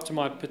I live up to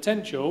my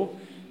potential,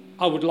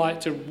 I would like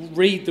to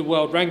read the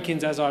world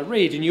rankings as I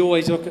read. And you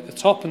always look at the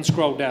top and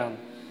scroll down.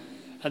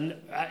 And,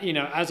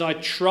 as I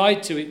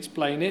tried to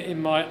explain it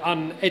in my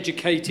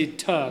uneducated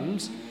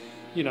terms,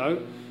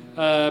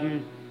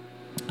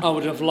 I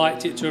would have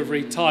liked it to have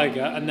read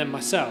Tiger and then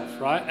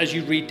myself, right? As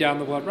you read down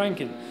the world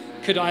ranking.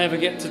 Could I ever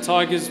get to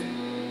Tiger's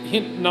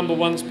number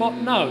one spot?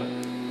 No.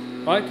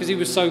 right? Because he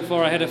was so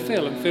far ahead of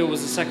Phil, and Phil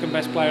was the second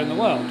best player in the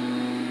world.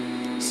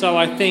 So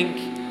I think,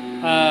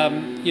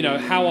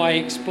 how I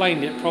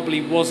explained it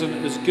probably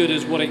wasn't as good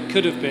as what it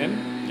could have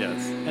been.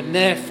 Yes. And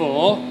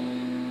therefore,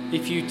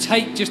 if you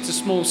take just a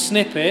small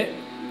snippet,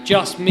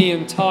 just me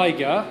and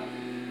Tiger,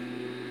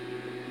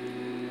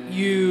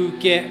 you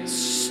get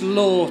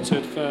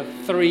slaughtered for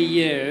 3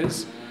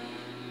 years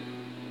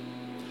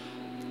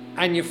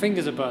and your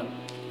fingers are burnt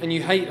and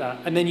you hate that,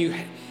 and then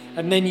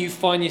you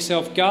find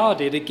yourself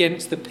guarded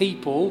against the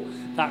people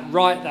that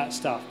write that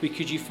stuff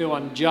because you feel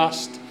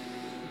unjust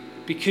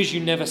because you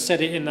never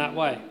said it in that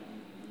way.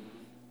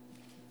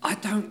 I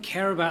don't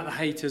care about the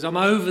haters. I'm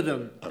over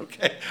them.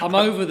 Okay. I'm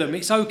over them.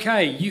 It's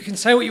okay. You can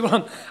say what you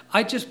want.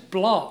 I just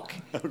block.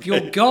 Okay.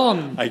 You're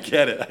gone. I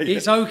get it.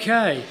 It's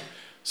okay.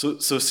 So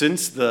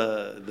since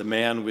the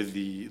man with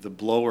the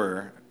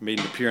blower made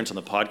an appearance on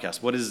the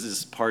podcast, what is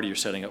this party you're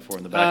setting up for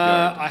in the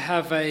backyard? I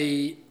have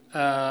a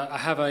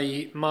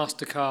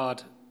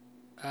MasterCard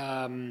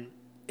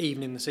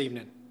evening this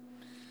evening.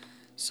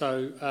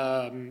 So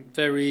I'm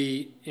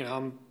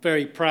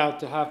very proud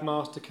to have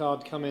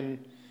MasterCard come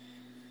in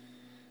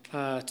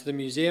to the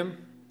museum.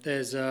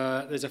 There's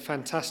a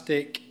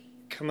fantastic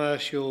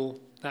commercial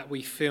that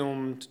we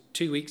filmed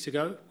 2 weeks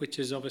ago, which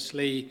is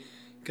obviously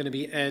going to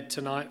be aired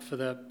tonight for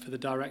the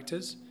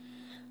directors,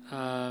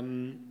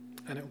 and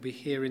it will be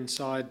here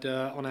inside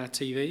on our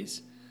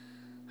TVs.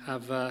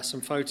 Have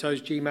some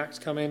photos. GMAX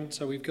come in,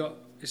 so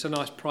it's a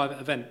nice private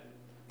event.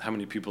 How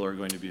many people are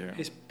going to be here?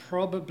 It's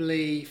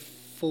probably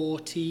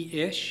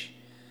 40-ish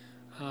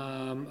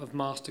of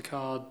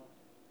MasterCard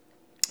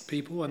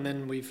people, and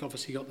then we've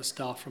obviously got the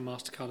staff from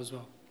MasterCard as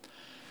well.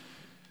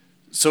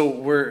 So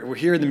we're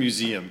here in the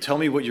museum. Tell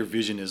me what your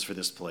vision is for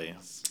this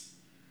place.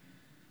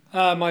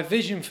 My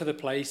vision for the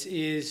place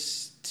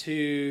is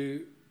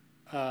to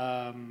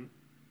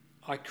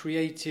I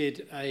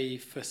created a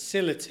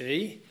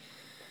facility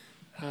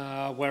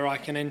where I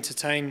can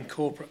entertain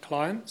corporate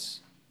clients,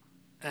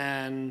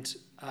 and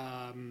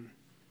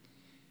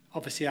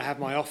obviously I have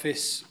my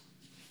office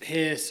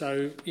here,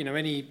 so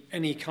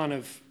any kind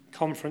of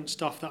conference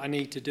stuff that I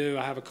need to do,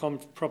 I have a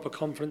proper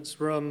conference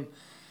room.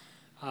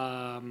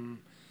 I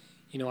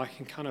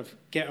can kind of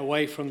get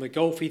away from the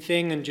golfy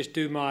thing and just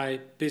do my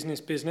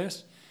business.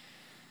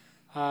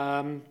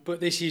 But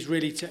this is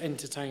really to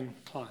entertain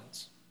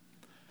clients,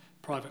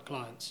 private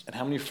clients. And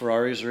how many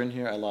Ferraris are in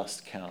here? I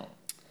lost count.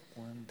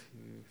 1, 2,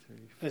 3,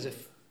 4. There's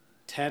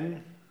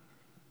 10.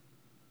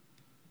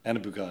 And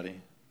a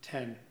Bugatti.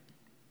 10.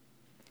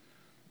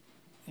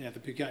 Yeah, the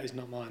Bugatti's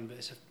not mine, but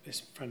it's a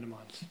friend of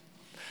mine's.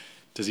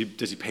 Does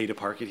he pay to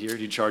park it here?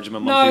 Do you charge him a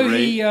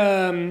monthly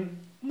rate?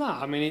 No.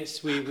 I mean,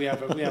 we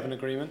have an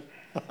agreement.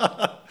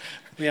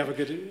 We have a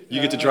good.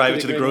 You get to drive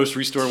it to the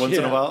grocery store once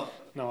in a while.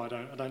 No, I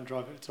don't. I don't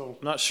drive it at all.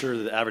 I'm not sure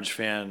the average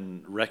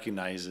fan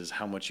recognizes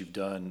how much you've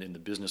done in the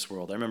business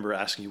world. I remember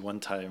asking you one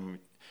time,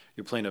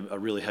 you're playing a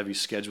really heavy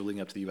schedule leading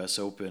up to the U.S.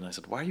 Open. I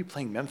said, "Why are you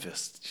playing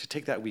Memphis? You should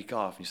take that week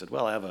off." And you said,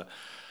 "Well, I have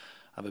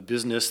a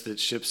business that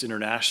ships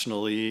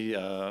internationally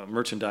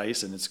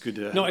merchandise, and it's good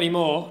to." Not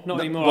anymore.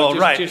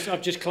 Well,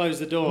 I've just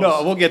closed the doors.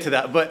 No, we'll get to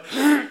that. But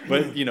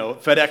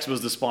FedEx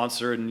was the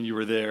sponsor, and you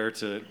were there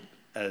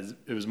as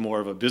it was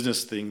more of a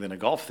business thing than a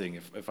golf thing,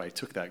 if I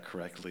took that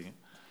correctly.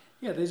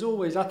 Yeah,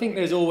 I think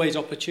there's always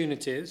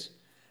opportunities,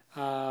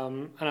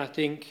 and I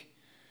think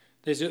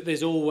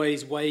there's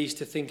always ways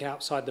to think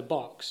outside the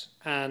box.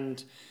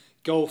 And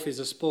golf is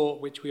a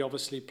sport which we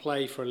obviously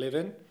play for a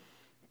living,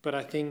 but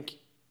I think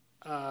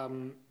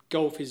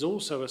golf is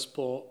also a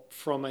sport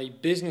from a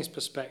business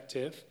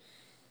perspective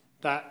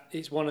that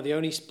it's one of the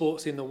only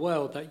sports in the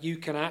world that you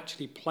can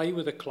actually play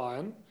with a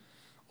client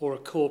or a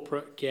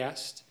corporate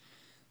guest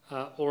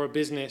or a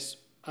business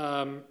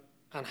and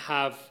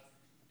have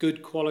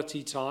good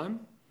quality time.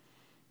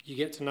 You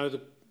get to know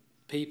the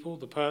people,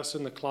 the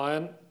person, the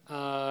client,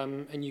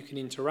 and you can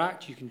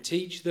interact, you can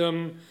teach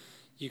them,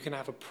 you can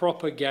have a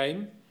proper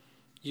game,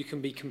 you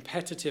can be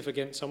competitive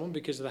against someone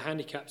because of the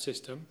handicap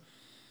system.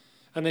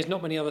 And there's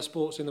not many other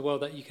sports in the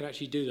world that you can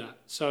actually do that.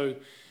 So,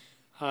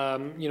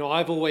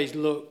 I've always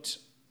looked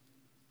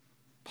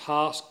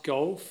past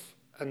golf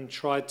and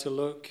tried to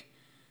look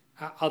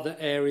at other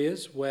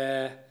areas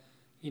where,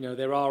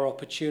 there are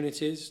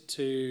opportunities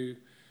to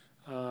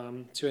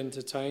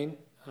entertain,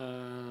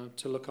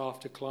 to look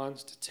after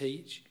clients, to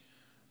teach,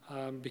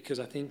 because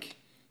I think,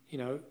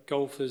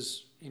 golf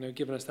has,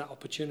 given us that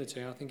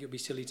opportunity. I think it would be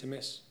silly to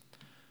miss.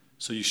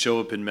 So you show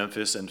up in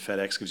Memphis and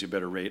FedEx gives you a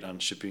better rate on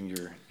shipping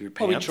your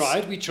pants? Oh, we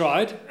tried. We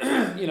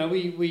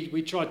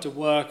tried to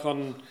work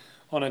on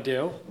a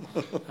deal,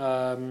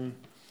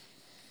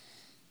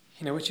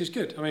 which is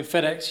good. I mean,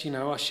 FedEx,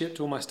 I shipped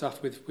all my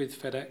stuff with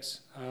FedEx,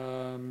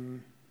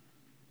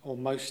 or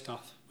most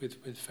stuff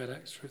with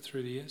FedEx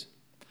through the years.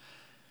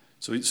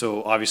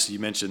 So obviously you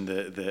mentioned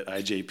that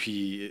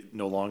IJP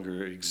no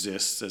longer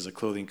exists as a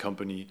clothing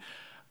company.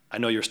 I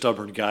know you're a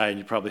stubborn guy and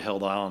you probably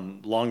held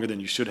on longer than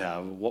you should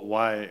have.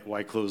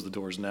 Why close the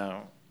doors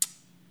now?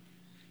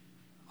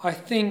 I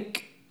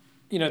think,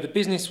 the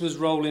business was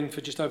rolling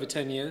for just over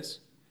 10 years.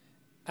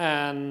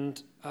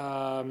 and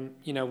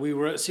we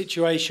were at a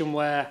situation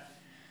where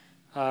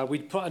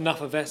we'd put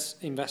enough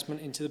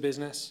investment into the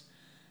business.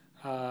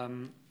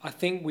 I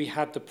think we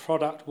had the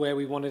product where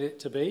we wanted it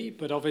to be,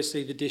 but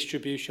obviously the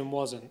distribution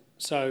wasn't.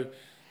 So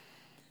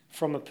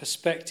from a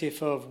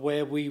perspective of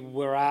where we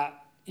were at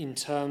in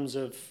terms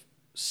of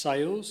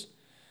sales,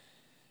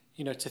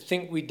 to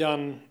think we'd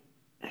done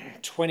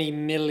 $20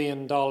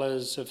 million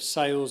of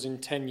sales in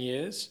 10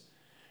 years,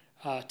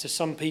 to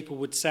some people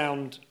would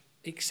sound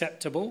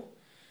acceptable,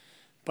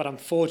 but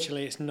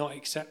unfortunately it's not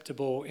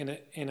acceptable in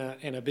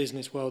a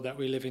business world that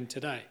we live in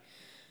today.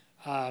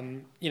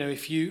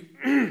 If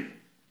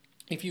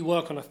you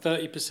work on a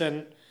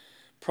 30%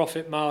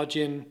 profit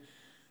margin,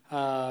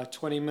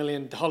 $20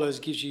 million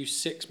gives you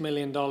 $6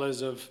 million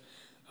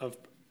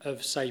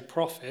of say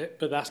profit,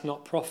 but that's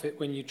not profit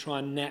when you try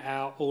and net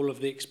out all of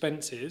the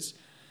expenses.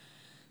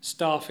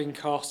 Staffing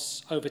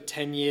costs over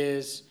 10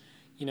 years,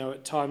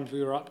 at times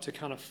we were up to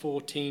kind of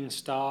 14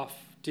 staff,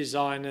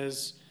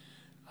 designers,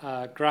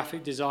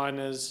 graphic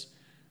designers,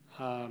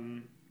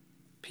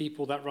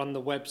 people that run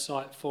the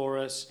website for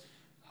us,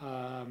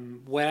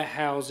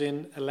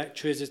 warehousing,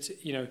 electricity.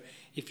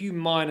 If you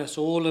minus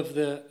all of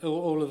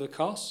the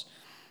costs,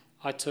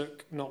 I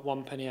took not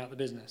one penny out of the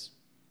business.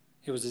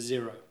 It was a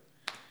zero.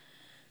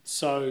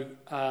 So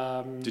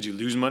did you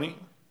lose money?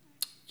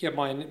 Yeah,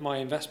 my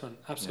investment,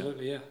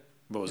 absolutely, yeah.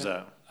 What was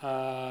that?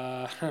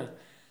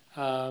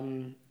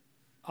 I'm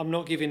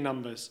not giving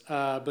numbers,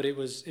 but it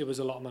was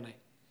a lot of money.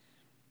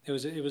 It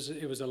was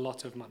a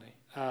lot of money,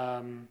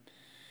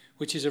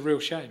 which is a real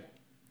shame.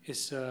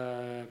 It's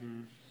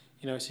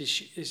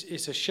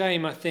it's a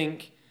shame. I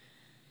think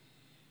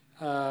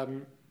for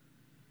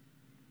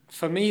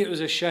me it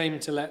was a shame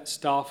to let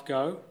staff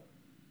go,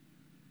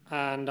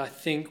 and I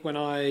think when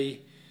I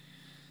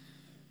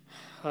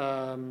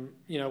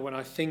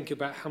think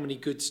about how many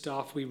good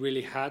staff we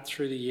really had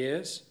through the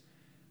years,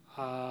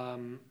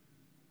 and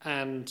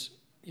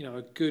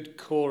a good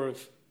core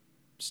of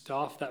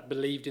staff that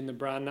believed in the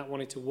brand, that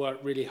wanted to work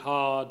really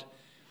hard,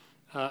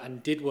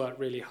 and did work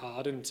really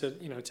hard, and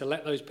to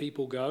let those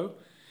people go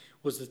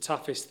was the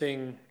toughest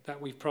thing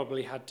that we've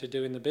probably had to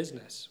do in the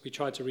business. We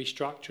tried to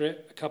restructure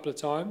it a couple of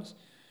times.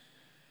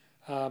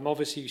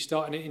 Obviously, we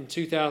started it in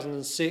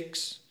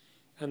 2006,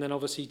 and then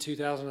obviously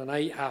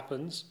 2008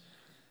 happens.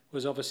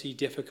 Was obviously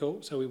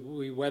difficult, so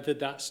we weathered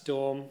that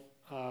storm,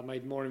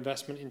 made more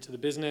investment into the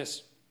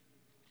business.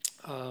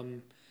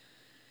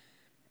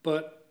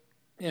 But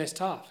it's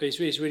tough. It's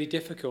really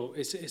difficult.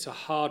 It's a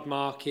hard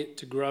market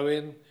to grow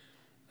in.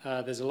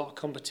 There's a lot of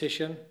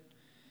competition,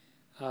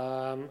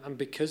 and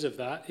because of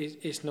that,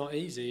 it's not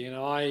easy.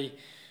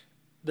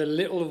 The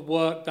little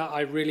work that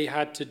I really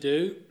had to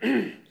do,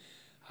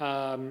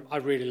 I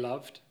really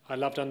loved. I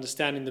loved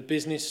understanding the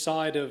business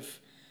side of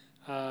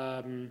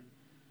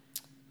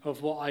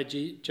what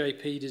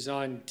JP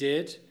Design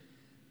did.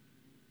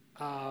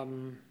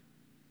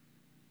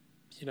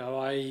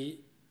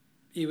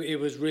 It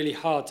was really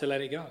hard to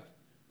let it go.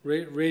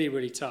 Really,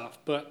 really tough.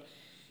 But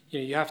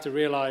you have to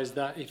realize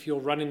that if you're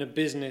running a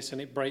business and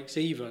it breaks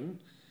even,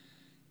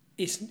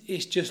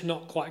 it's just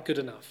not quite good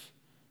enough.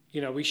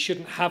 We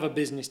shouldn't have a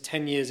business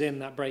 10 years in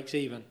that breaks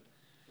even.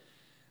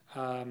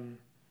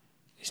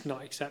 It's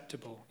not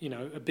acceptable.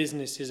 A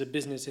business is a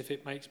business if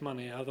it makes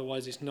money.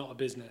 Otherwise, it's not a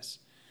business.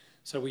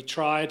 So we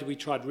tried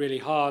really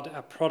hard.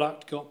 Our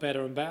product got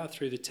better and better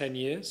through the 10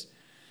 years.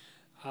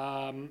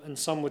 And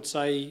some would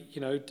say,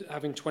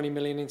 having 20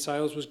 million in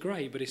sales was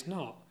great, but it's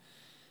not.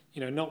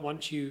 Not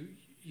once you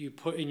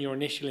put in your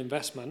initial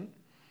investment,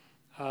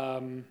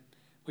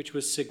 which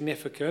was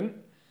significant.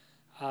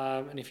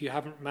 And if you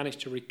haven't managed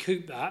to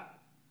recoup that,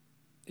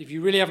 if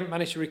you really haven't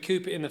managed to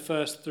recoup it in the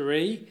first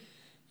 3,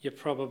 you're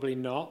probably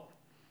not.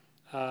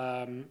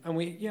 And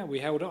we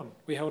held on.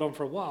 We held on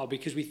for a while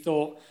because we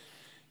thought,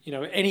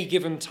 at any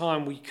given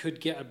time we could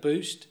get a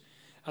boost.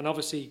 And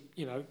obviously,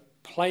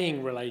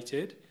 playing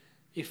related,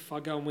 if I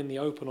go and win the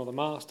Open or the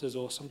Masters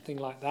or something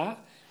like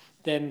that,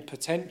 then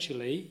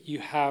potentially you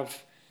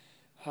have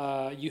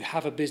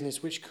a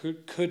business which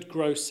could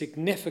grow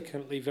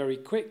significantly very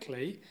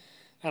quickly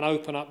and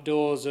open up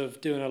doors of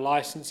doing a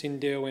licensing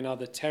deal in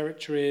other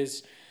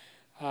territories,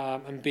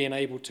 and being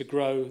able to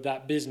grow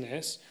that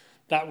business.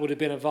 That would have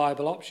been a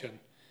viable option.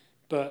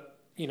 But,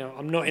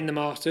 I'm not in the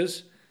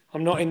Masters.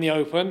 I'm not in the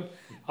Open.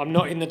 I'm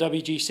not in the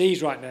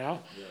WGCs right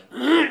now.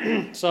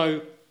 Yeah.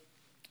 So,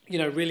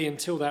 really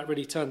until that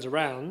really turns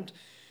around,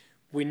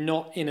 we're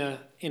not in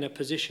a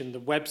position. The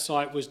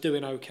website was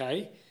doing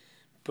okay,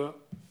 but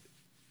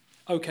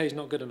okay is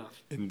not good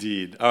enough.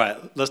 Indeed. All right,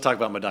 let's talk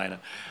about Medinah.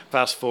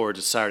 Fast forward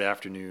to Saturday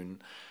afternoon.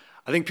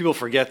 I think people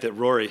forget that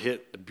Rory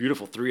hit a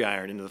beautiful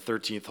 3-iron into the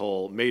 13th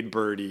hole, made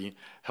birdie,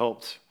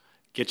 helped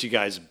get you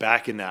guys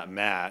back in that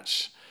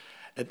match.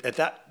 Did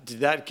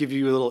that give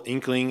you a little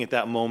inkling at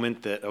that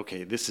moment that,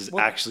 okay, this is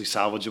actually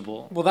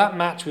salvageable? Well, that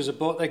match was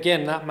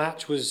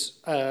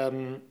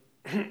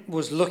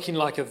was looking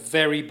like a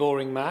very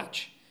boring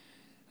match.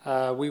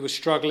 We were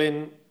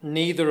struggling.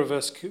 Neither of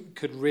us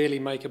could really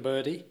make a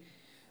birdie.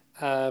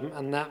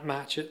 and that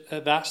match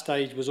at that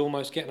stage was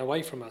almost getting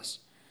away from us.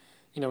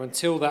 You know,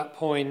 until that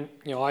point,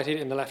 you know, I'd hit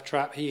it in the left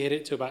trap, he hit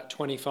it to about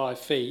 25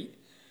 feet,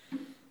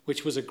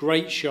 which was a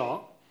great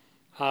shot.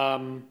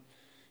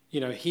 You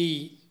know,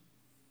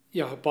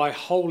 by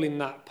holing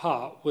that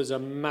putt was a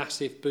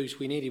massive boost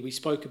we needed. We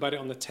spoke about it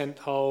on the 10th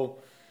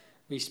hole.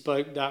 We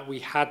spoke that we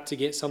had to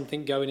get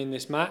something going in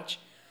this match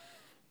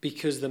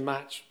because the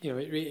match, you know,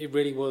 it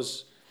really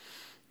was,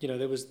 you know,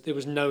 there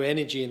was no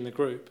energy in the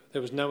group.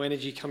 There was no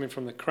energy coming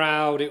from the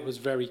crowd. It was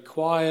very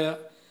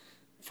quiet,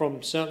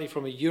 certainly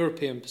from a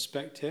European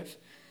perspective,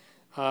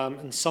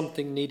 and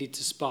something needed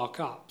to spark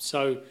up.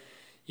 So,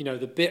 you know,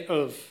 the bit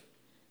of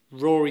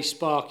Rory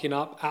sparking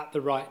up at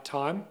the right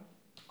time,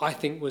 I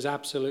think, was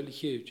absolutely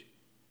huge.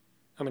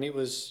 I mean, it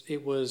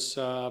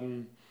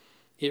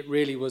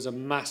really was a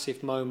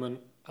massive moment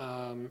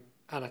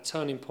and a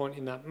turning point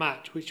in that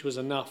match, which was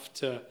enough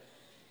to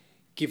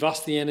give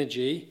us the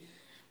energy.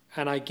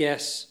 And I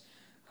guess,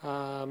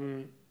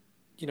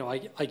 you know,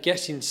 I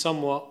guess in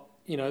somewhat,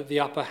 you know,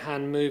 the upper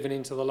hand moving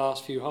into the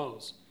last few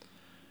holes.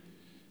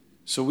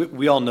 So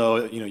we all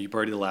know, you know, you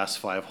birdied the last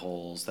 5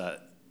 holes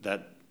that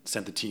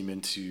sent the team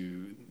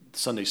into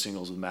Sunday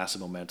singles with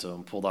massive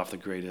momentum, pulled off the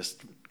greatest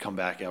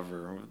comeback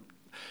ever.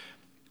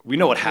 We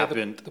know what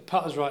happened. The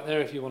putter's right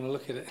there if you want to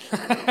look at it.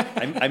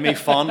 I may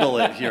fondle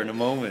it here in a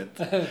moment.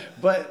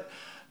 But,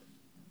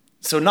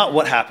 so not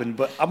what happened,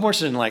 but I'm more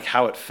interested in like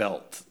how it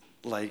felt.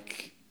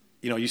 Like,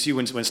 you know, you see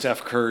when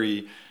Steph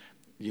Curry,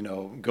 you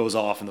know, goes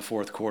off in the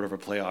fourth quarter of a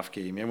playoff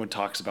game, everyone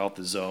talks about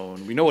the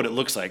zone. We know what it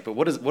looks like, but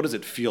what does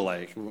it feel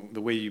like,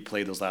 the way you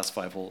played those last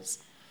 5 holes?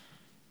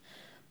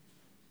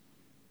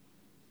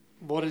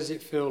 What does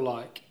it feel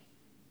like?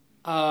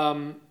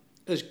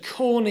 As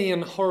corny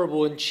and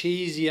horrible and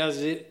cheesy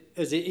as it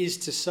is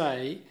to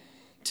say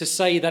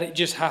that it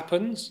just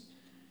happens,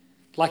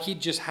 like it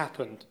just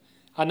happened.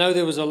 I know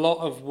there was a lot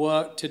of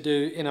work to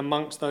do in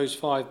amongst those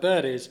 5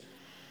 birdies,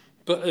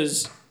 but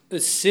as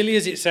silly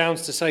as it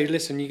sounds to say,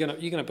 listen, you're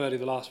gonna birdie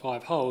the last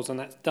 5 holes, and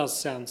that does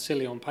sound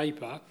silly on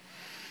paper.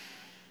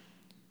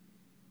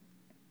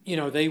 You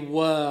know, they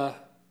were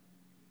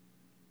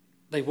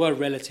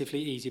relatively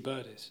easy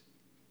birdies.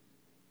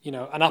 You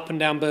know, an up and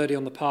down birdie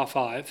on the par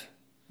 5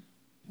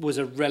 was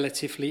a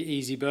relatively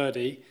easy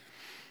birdie.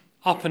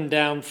 Up and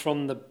down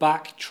from the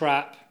back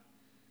trap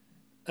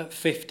at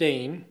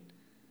 15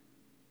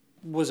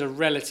 was a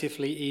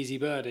relatively easy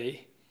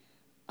birdie.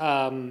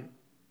 I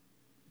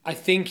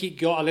think it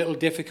got a little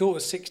difficult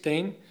at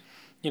 16,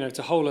 you know,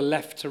 to hold a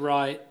left to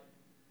right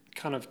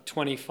kind of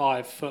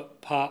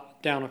 25-foot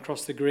putt down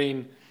across the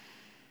green.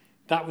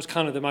 That was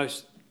kind of the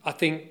most, I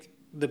think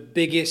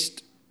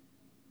that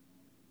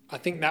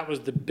was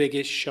the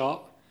biggest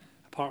shot,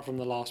 apart from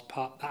the last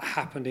putt, that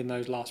happened in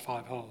those last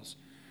 5 holes.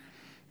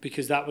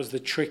 Because that was the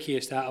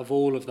trickiest out of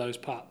all of those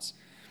putts.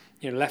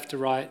 You know, left to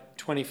right,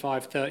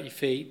 25, 30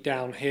 feet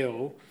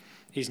downhill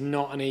is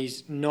not an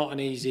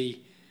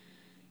easy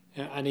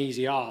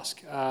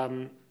ask.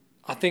 I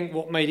think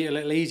what made it a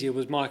little easier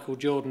was Michael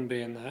Jordan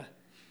being there,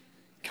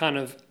 kind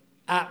of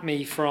at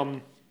me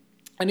from,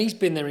 and he's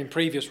been there in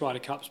previous Ryder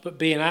Cups, but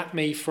being at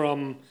me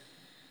from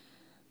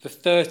the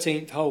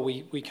 13th hole,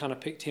 we kind of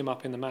picked him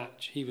up in the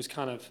match. He was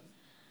kind of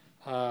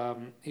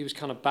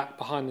back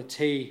behind the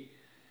tee,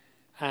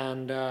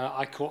 and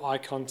I caught eye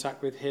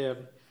contact with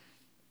him,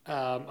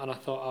 and I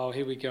thought, oh,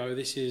 here we go.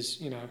 This is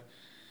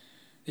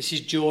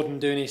Jordan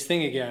doing his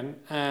thing again.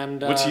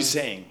 And what's he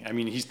saying? I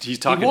mean, he's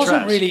talking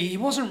trash. He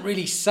wasn't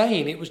really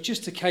saying. It was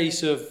just a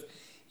case of,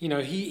 you know,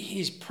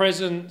 his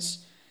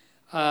presence,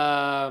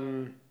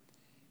 and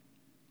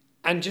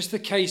just the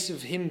case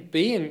of him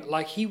being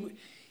like he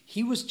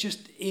was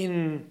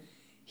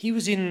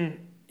in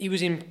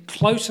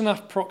close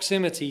enough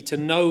proximity to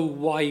know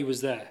why he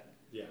was there.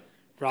 Yeah.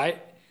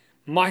 Right?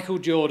 Michael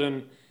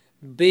Jordan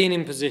being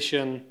in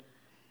position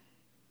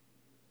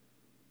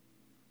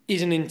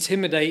is an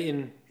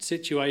intimidating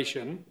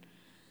situation.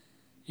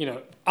 You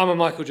know, I'm a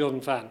Michael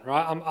Jordan fan,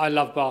 right? I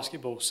love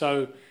basketball.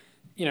 So,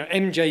 you know,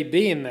 MJ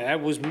being there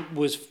was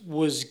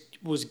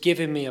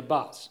giving me a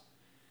buzz.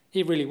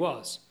 It really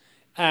was.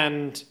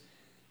 And,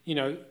 you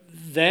know,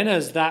 then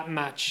as that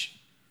match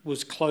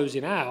was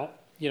closing out,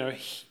 you know,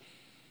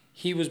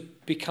 he was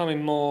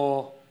becoming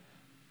more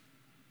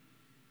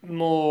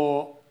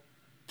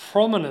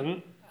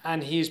prominent,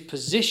 and his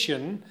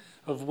position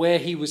of where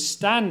he was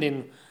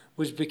standing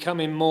was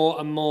becoming more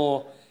and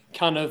more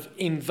kind of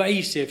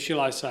invasive, shall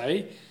I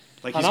say.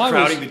 Like he's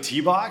crowding the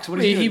tee box? What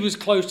is he doing? He was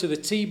close to the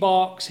tee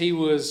box. He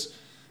was...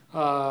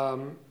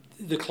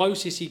 the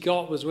closest he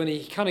got was when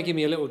he kind of gave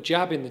me a little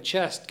jab in the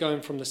chest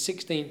going from the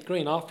 16th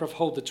green after I've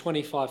held the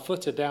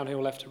 25-footer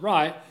downhill left to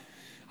right.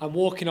 I'm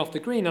walking off the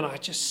green and I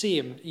just see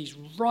him. He's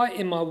right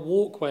in my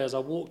walkway as I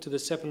walk to the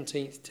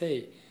 17th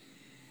tee.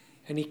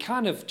 And he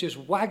kind of just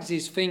wags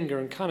his finger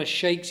and kind of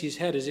shakes his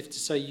head as if to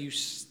say, you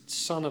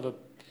son of a...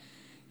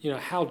 You know,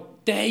 how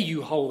dare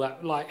you hold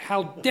that? Like,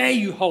 how dare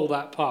you hold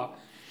that putt?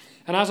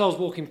 And as I was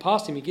walking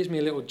past him, he gives me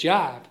a little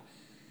jab.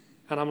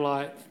 And I'm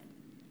like...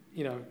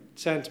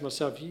 saying to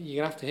myself, you're going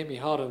to have to hit me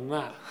harder than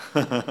that.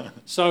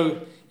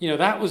 So,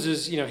 that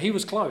was he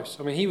was close.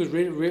 I mean, he was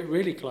really, really,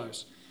 really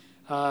close.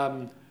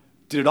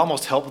 Did it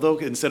almost help, though,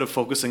 instead of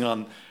focusing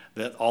on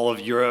that all of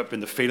Europe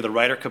and the fate of the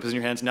Ryder Cup is in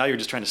your hands, now you're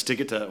just trying to stick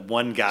it to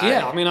one guy?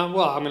 Yeah, I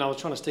was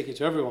trying to stick it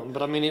to everyone,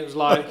 but I mean, it was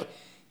like,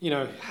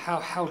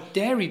 how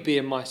dare he be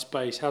in my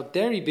space? How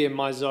dare he be in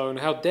my zone?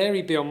 How dare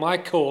he be on my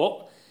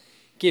court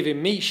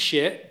giving me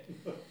shit?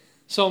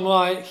 So I'm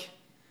like,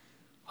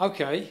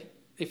 okay,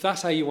 if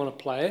that's how you want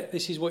to play it,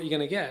 this is what you're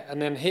going to get.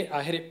 And then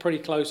I hit it pretty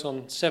close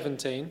on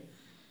 17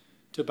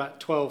 to about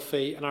 12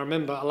 feet. And I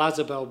remember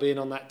Olazabal being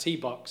on that tee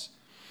box.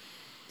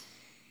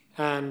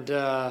 And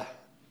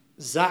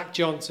Zach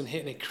Johnson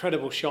hit an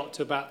incredible shot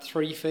to about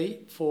 3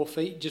 feet, 4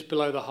 feet, just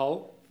below the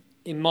hole.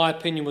 In my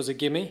opinion, was a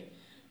gimme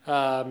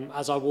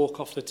as I walk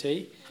off the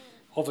tee.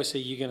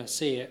 Obviously, you're going to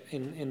see it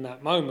in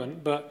that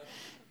moment. But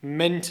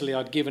mentally,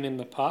 I'd given him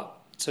the putt.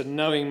 So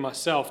knowing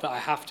myself that I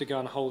have to go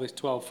and hold this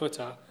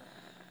 12-footer,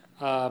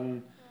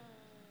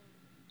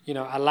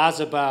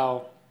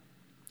 Olazabal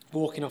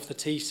walking off the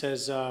tee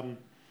says,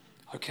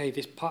 okay,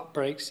 this putt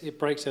breaks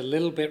a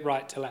little bit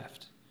right to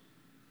left.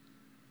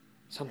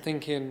 So I'm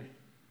thinking,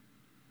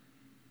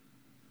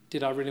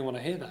 did I really want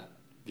to hear that?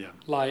 Yeah.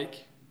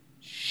 Like,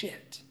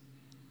 shit.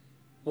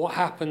 What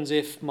happens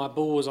if my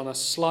ball was on a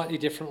slightly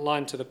different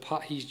line to the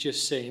putt he's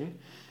just seen?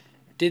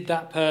 Did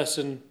that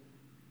person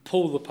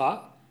pull the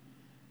putt?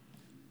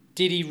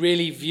 Did he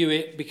really view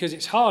it? Because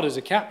it's hard as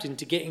a captain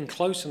to get in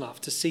close enough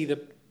to see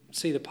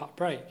the putt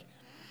break.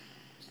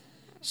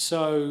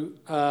 So,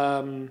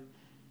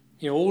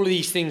 all of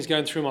these things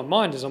going through my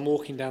mind as I'm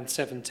walking down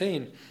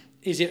 17.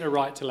 Is it a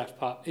right to left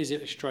putt? Is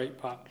it a straight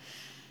putt?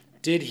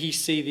 Did he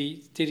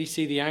see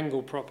the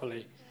angle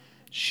properly?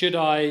 Should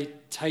I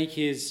take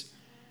his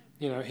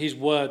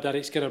word that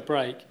it's going to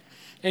break?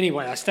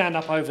 Anyway, I stand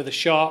up over the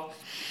shot.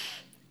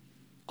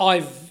 I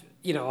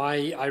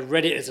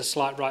read it as a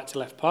slight right to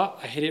left putt.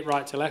 I hit it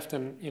right to left,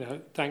 and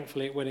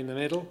thankfully it went in the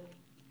middle.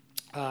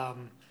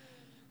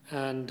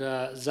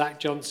 Zach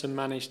Johnson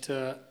managed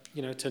to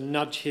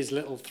nudge his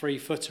little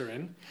 3-footer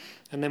in,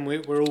 and then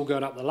we're all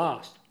going up the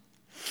last.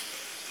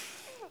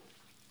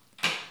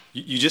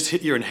 You just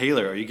hit your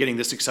inhaler. Are you getting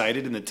this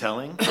excited in the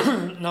telling?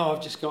 No,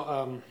 I've just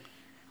got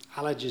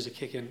allergies are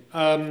kicking.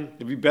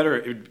 It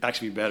would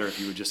actually be better if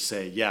you would just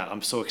say, "Yeah,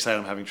 I'm so excited.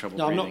 I'm having trouble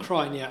breathing." I'm not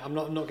crying yet. I'm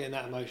not getting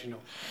that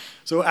emotional.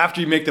 So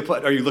after you make the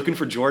putt, are you looking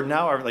for Jordan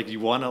now, or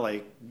you want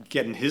to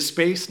get in his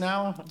space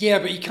now? Yeah,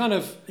 but he kind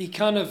of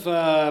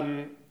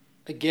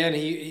again.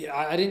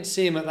 I didn't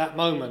see him at that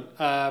moment.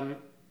 Not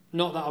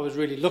that I was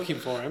really looking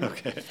for him.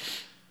 Okay.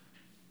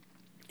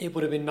 It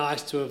would have been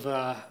nice to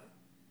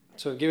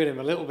have given him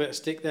a little bit of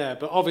stick there,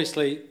 but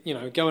obviously,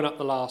 going up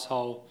the last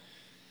hole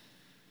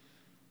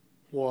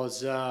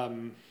was that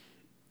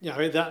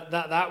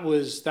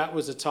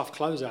was a tough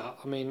closeout.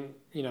 I mean,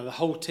 the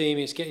whole team,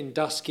 it's getting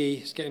dusky,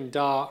 it's getting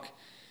dark.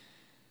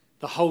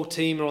 The whole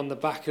team are on the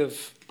back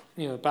of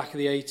the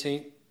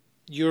 18th.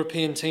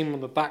 European team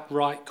on the back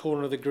right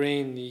corner of the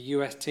green. The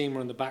US team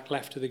are on the back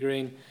left of the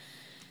green.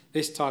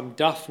 This time,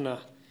 Duffner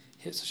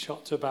hits a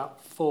shot to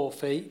about 4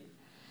 feet.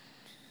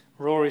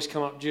 Rory's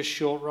come up just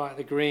short right of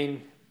the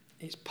green.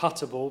 It's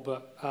puttable,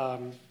 but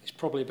it's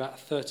probably about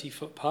a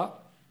 30-foot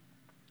putt.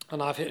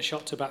 And I've hit a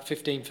shot to about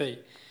 15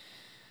 feet.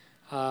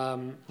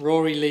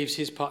 Rory leaves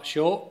his putt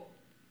short.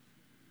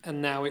 And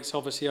now it's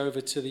obviously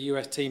over to the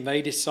US team.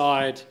 They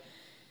decide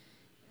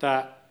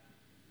that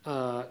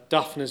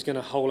Duffner's going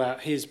to hole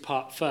out his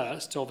putt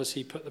first to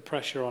obviously put the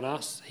pressure on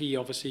us. He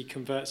obviously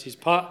converts his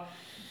putt.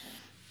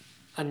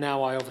 And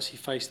now I obviously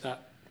face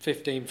that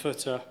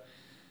 15-footer.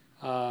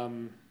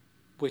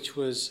 Which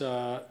was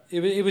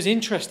it was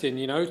interesting,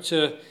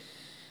 to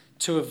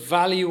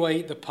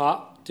evaluate the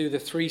putt, do the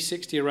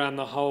 360 around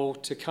the hole,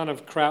 to kind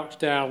of crouch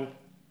down.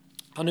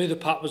 I knew the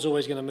putt was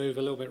always going to move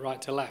a little bit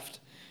right to left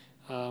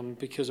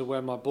because of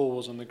where my ball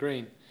was on the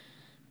green,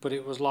 but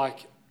it was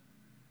like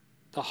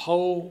the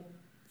whole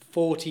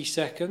 40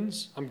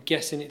 seconds, I'm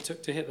guessing it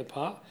took to hit the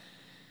putt,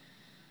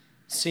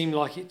 seemed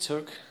like it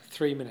took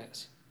 3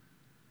 minutes.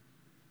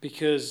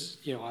 Because,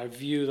 I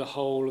view the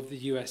whole of the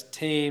US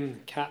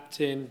team,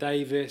 captain,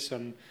 Davis,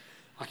 and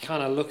I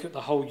kind of look at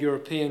the whole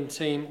European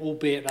team,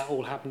 albeit that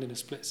all happened in a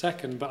split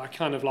second, but I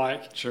kind of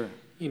Sure.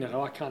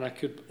 I kind of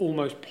could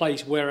almost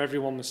place where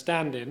everyone was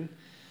standing,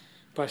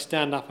 but I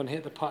stand up and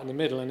hit the putt in the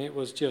middle, and it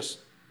was just,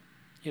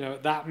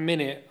 at that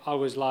minute, I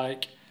was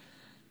like,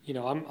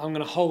 I'm going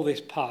to hold this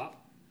putt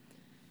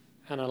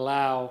and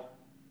allow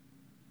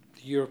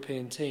the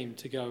European team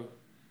to go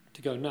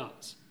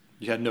nuts.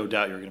 You had no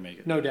doubt you were going to make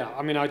it. No doubt.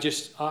 I mean, I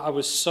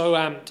was so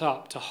amped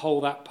up to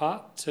hold that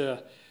putt,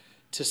 to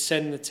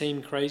send the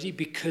team crazy,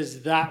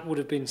 because that would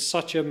have been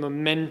such a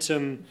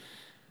momentum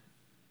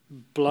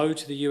blow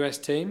to the US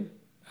team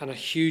and a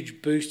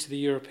huge boost to the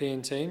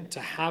European team. To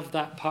have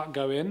that putt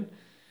go in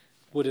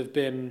would have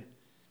been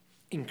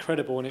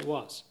incredible, and it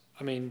was.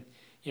 I mean,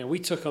 we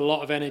took a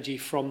lot of energy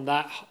from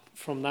that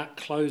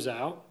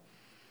closeout,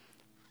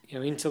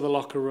 into the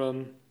locker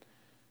room.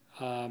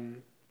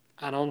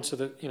 and onto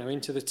the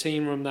into the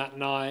team room that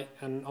night,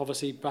 and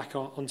obviously back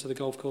onto the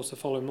golf course the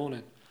following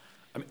morning.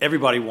 I mean,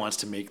 everybody wants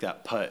to make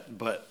that putt,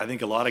 but I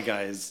think a lot of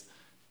guys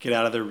get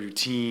out of their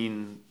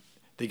routine.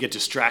 They get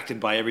distracted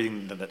by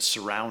everything that's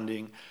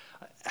surrounding.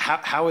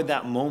 How at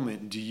that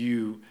moment do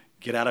you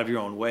get out of your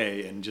own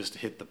way and just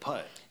hit the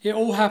putt? It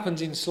all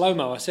happens in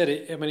slow-mo. I said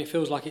it. I mean, it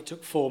feels like it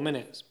took 4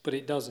 minutes, but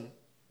it doesn't.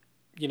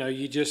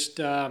 You just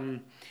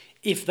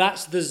if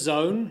that's the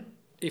zone,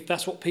 if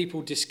that's what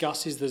people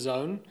discuss is the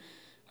zone,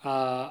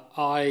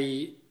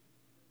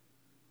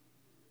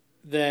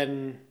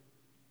 then,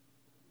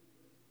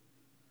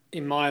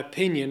 in my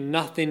opinion,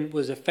 nothing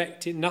was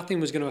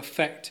going to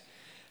affect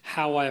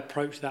how I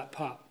approached that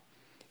putt,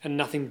 and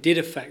nothing did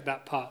affect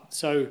that putt.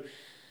 So,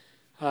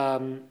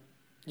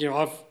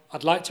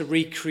 I'd like to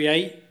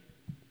recreate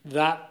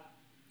that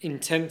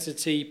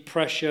intensity,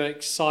 pressure,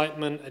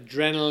 excitement,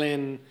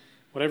 adrenaline,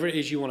 whatever it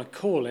is you want to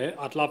call it.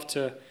 I'd love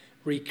to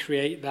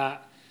recreate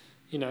that,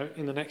 in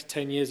the next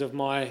 10 years of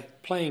my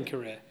playing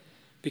career,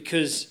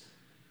 because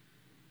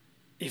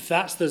if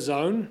that's the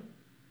zone,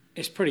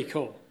 it's pretty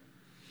cool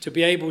to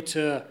be able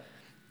to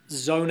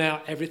zone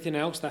out everything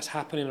else that's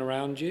happening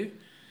around you,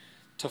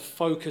 to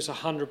focus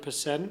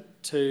 100%,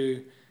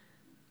 to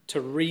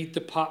read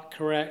the putt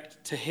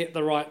correct, to hit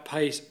the right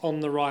pace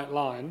on the right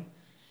line.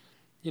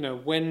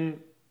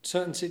 When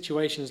certain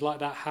situations like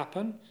that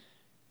happen,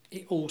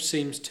 it all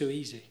seems too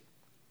easy.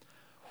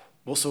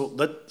 Well, so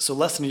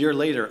less than a year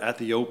later at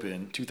the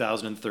Open,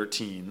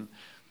 2013,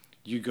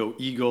 you go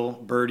eagle,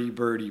 birdie,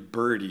 birdie,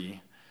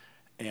 birdie,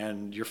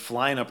 and you're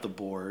flying up the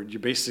board.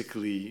 You're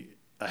basically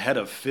ahead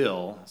of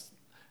Phil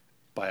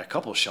by a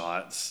couple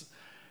shots,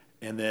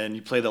 and then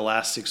you play the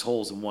last 6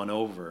 holes and 1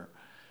 over.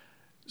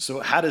 So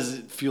how does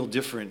it feel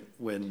different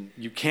when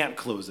you can't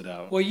close it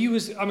out? Well, I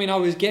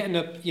was getting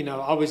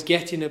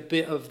a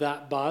bit of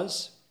that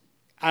buzz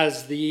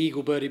as the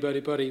eagle, birdie, birdie,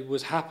 birdie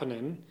was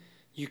happening.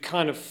 You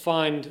kind of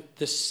find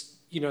this,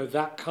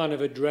 that kind of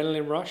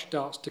adrenaline rush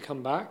starts to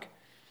come back.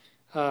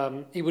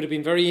 It would have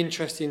been very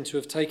interesting to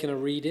have taken a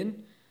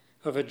reading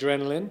of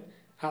adrenaline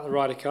at the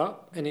Ryder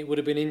Cup, and it would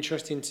have been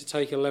interesting to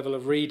take a level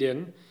of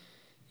reading,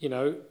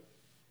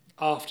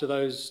 after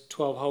those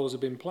 12 holes have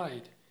been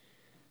played.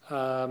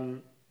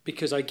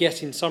 Because I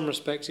guess in some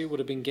respects it would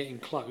have been getting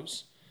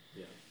close.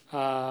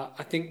 Yeah.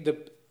 I think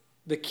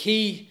the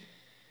key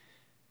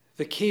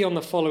on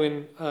the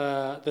following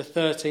the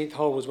 13th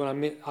hole was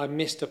when I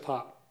missed a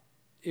putt.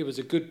 It was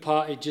a good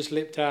putt. It just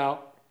lipped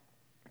out.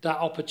 That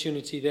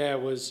opportunity there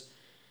was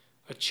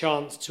a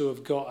chance to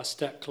have got a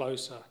step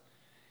closer.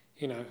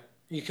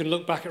 You can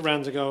look back at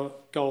rounds of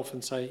golf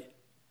and say,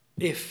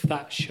 if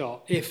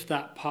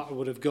that putt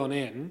would have gone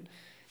in,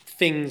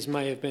 things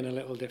may have been a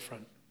little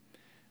different.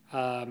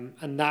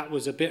 And that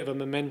was a bit of a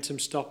momentum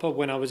stopper.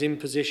 When I was in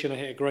position, I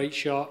hit a great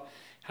shot,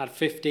 had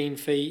 15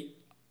 feet,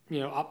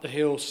 up the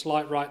hill,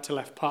 slight right to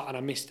left putt, and I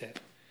missed it.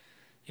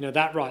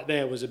 That right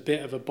there was a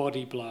bit of a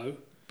body blow.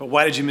 But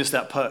why did you miss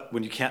that putt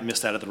when you can't miss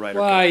that at the Ryder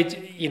Cup? Well,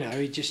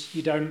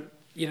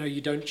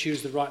 you don't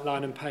choose the right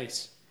line and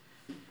pace.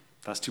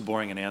 That's too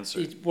boring an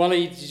answer.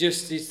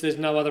 There's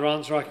no other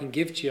answer I can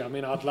give to you. I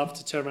mean, I'd love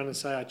to turn around and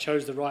say I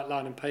chose the right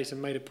line and pace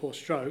and made a poor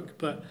stroke,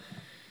 but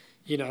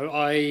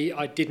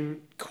I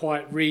didn't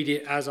quite read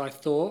it as I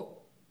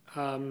thought.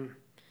 And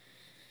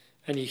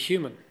you're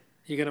human.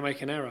 You're going to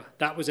make an error.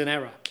 That was an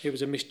error. It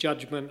was a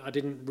misjudgment. I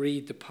didn't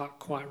read the putt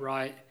quite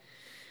right.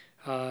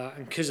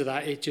 And because of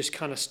that, it just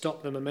kind of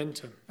stopped the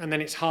momentum. And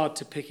then it's hard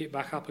to pick it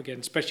back up again,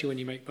 especially when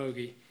you make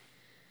bogey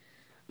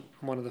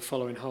on one of the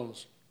following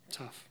holes.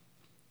 Tough.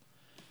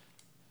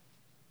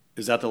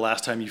 Is that the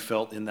last time you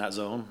felt in that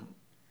zone?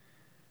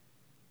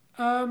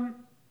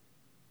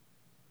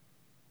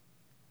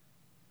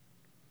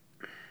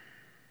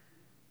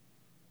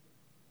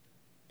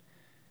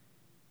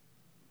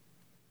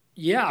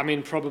 Yeah, I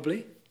mean,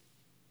 probably.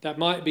 That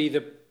might be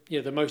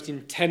the most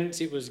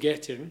intense it was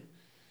getting.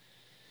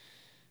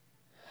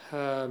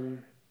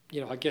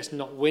 I guess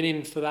not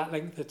winning for that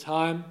length of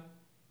time.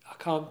 I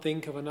can't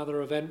think of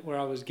another event where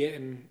I was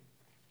getting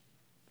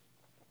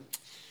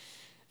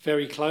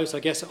very close. I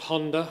guess at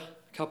Honda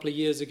a couple of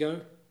years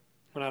ago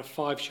when I had a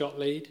 5-shot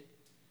lead.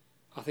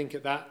 I think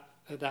at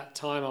that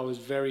time I was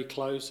very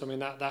close. I mean,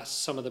 that's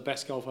some of the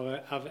best golf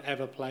I've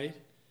ever played.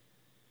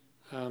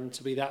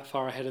 To be that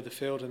far ahead of the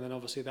field, and then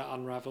obviously that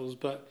unravels.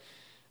 But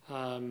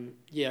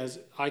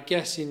I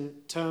guess in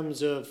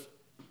terms of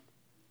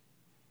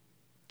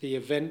the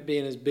event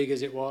being as big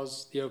as it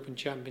was, the Open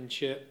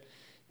Championship,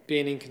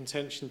 being in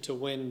contention to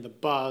win, the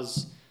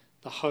buzz,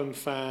 the home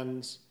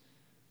fans,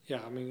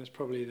 that's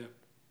probably the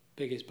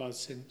biggest buzz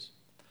since.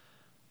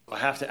 I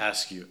have to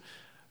ask you,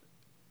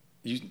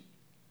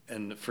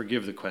 and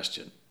forgive the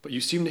question, but you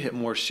seem to hit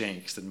more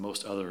shanks than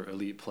most other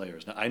elite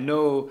players. Now, I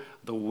know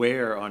the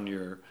wear on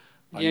your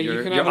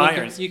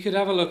irons. You could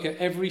have a look at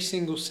every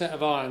single set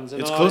of irons.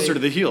 And it's closer to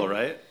the heel,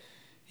 right?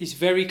 It's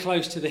very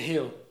close to the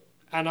heel.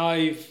 And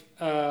I've,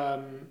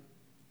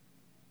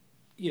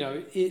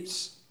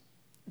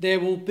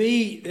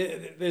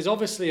 there's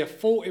obviously a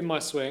fault in my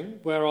swing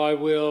where I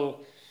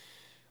will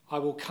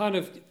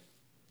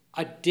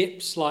I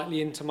dip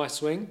slightly into my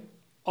swing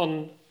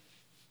on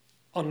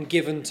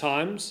given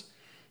times.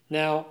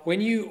 Now,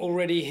 when you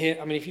already hit,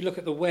 I mean, if you look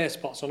at the wear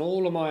spots on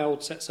all of my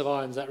old sets of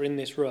irons that are in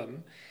this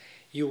room,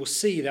 you will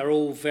see they're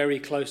all very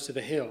close to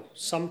the hill.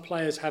 Some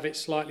players have it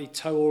slightly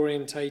toe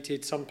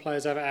orientated, some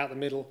players have it out the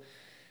middle,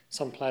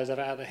 some players have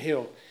it out the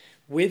hill.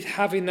 With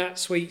having that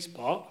sweet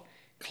spot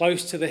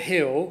close to the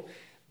hill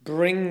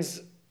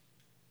brings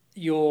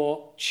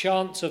your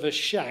chance of a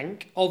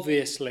shank,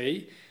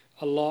 obviously,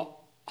 a lot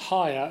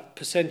higher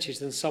percentage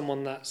than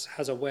someone that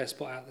has a wear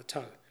spot out the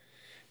toe.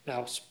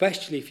 Now,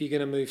 especially if you're going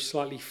to move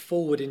slightly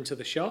forward into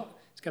the shot,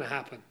 it's going to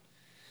happen.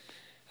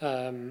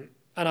 And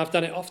I've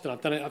done it often.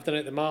 I've done it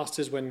at the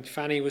Masters when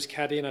Fanny was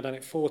caddying. I've done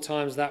it 4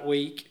 times that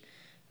week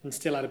and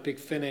still had a big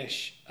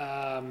finish.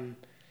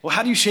 Well,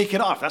 how do you shake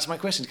it off? That's my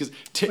question. Because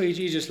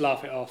you just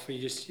laugh it off.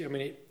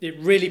 It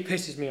really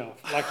pisses me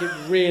off. Like, it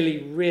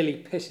really,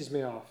 really pisses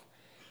me off.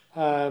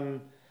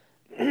 And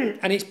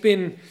it's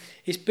been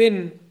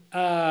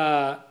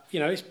hard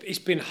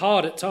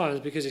at times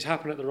because it's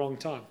happened at the wrong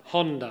time.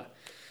 Honda,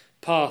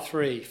 par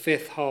 3,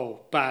 5th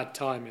hole, bad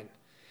timing.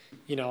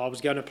 I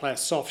was going to play a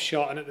soft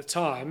shot, and at the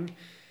time,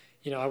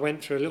 I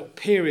went through a little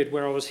period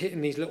where I was hitting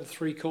these little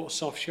 3/4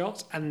 soft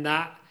shots, and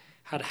that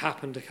had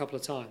happened a couple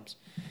of times.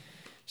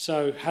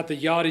 So had the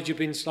yardage have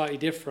been slightly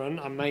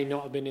different, I may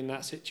not have been in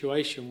that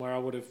situation where I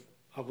would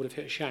have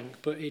hit a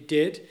shank, but it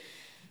did,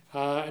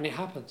 and it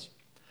happens.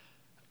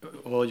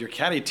 Well, your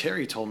caddy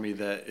Terry told me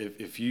that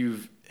if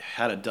you've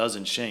had a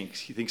dozen shanks,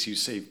 he thinks you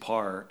saved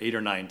par 8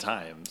 or 9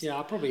 times. Yeah,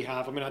 I probably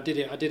have. I mean, I did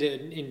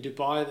it in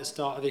Dubai at the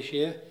start of this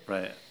year.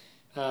 Right.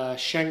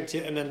 Shanked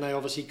it, and then they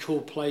obviously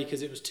called play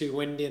because it was too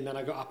windy, and then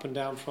I got up and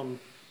down from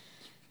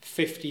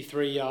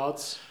 53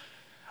 yards.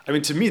 I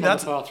mean, to me,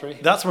 that's one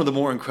of the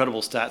more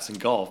incredible stats in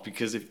golf,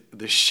 because if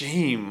the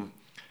shame,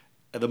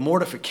 the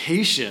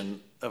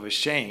mortification of a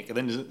shank, and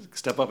then just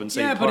step up and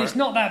say, yeah, but it's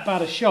not that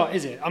bad a shot,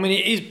 is it? I mean,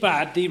 it is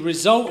bad. The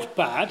result's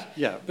bad.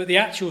 Yeah. But the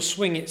actual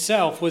swing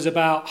itself was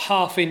about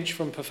half inch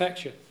from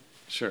perfection.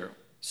 Sure.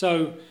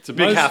 So it's a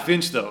big half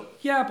inch, though.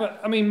 Yeah, but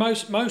I mean,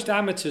 most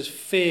amateurs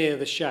fear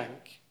the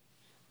shank,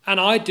 and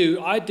I do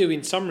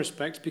in some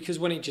respects, because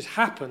when it just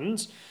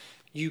happens,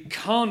 you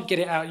can't get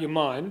it out of your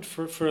mind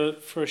for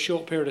a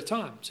short period of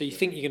time. So you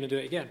think you're going to do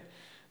it again,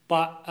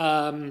 but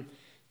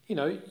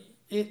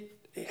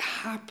it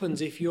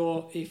happens if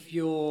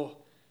your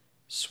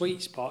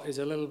sweet spot is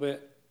a little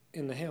bit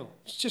in the hill.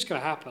 It's just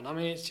going to happen. I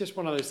mean, it's just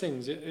one of those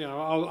things.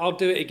 I'll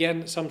do it again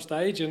at some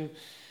stage, and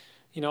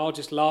I'll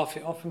just laugh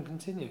it off and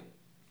continue.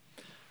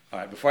 All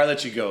right. Before I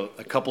let you go,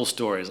 a couple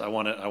stories I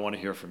want to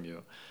hear from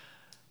you.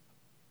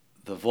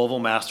 The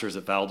Volvo Masters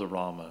at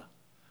Valderrama.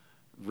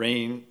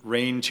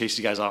 Rain chased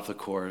you guys off the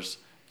course.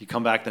 You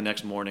come back the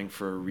next morning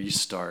for a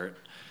restart.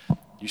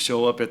 You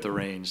show up at the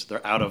range.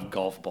 They're out of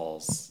golf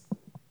balls.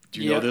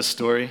 Do you know this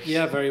story?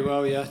 Yeah, very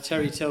well, yeah.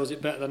 Terry tells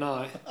it better than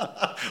I.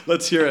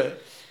 Let's hear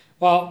it.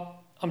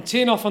 Well, I'm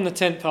teeing off on the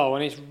 10th hole,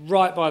 and it's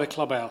right by the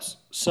clubhouse.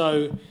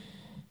 So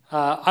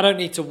I don't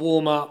need to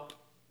warm up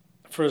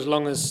for as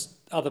long as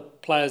other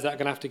players that are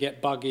going to have to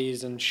get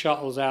buggies and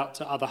shuttles out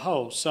to other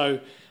holes.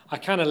 So I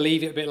kind of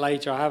leave it a bit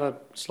later. I have a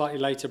slightly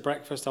later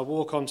breakfast. I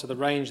walk onto the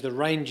range. The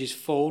range is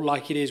full,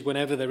 like it is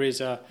whenever there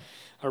is a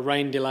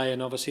rain delay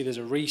and obviously there's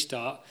a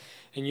restart.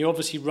 And you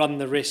obviously run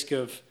the risk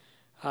of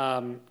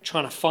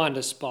trying to find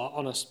a spot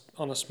on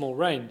a small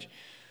range.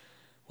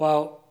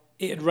 Well,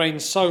 it had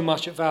rained so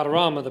much at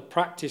Valderrama, the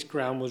practice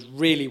ground was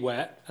really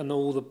wet and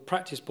all the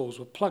practice balls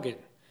were plugging.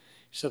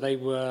 So they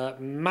were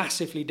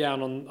massively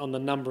down on the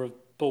number of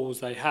balls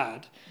they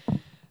had.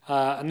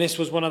 And this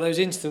was one of those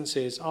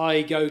instances.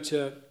 I go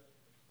to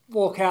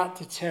walk out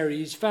to Terry,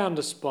 he's found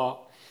a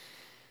spot,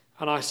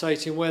 and I say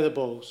to him, where are the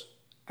balls?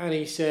 And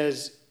he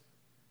says,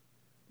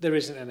 there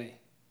isn't any.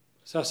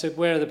 So I said,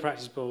 where are the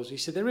practice balls? He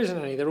said, there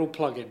isn't any, they're all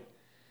plugging.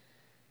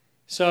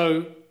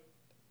 So,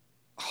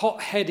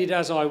 hot-headed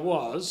as I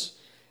was,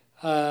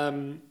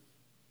 back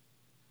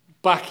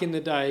in the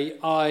day,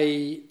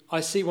 I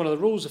see one of the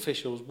rules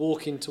officials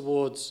walking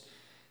towards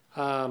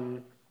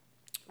one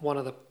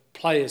of the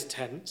players'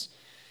 tents,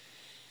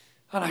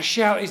 and I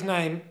shout his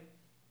name,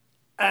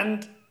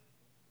 and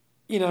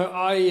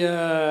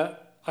I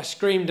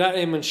screamed at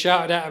him and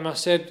shouted at him. I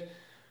said,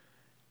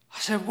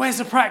 where's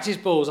the practice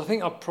balls? I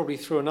think I probably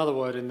threw another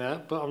word in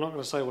there, but I'm not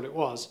going to say what it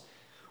was.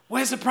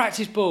 Where's the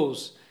practice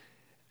balls?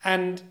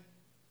 And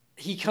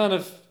he kind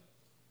of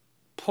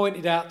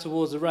pointed out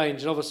towards the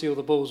range, and obviously all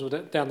the balls were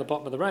down the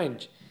bottom of the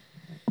range.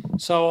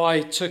 So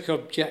I took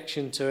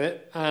objection to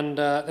it, and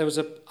there was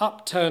an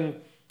upturned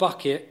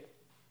bucket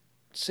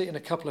sitting a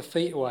couple of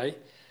feet away,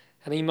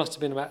 and he must have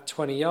been about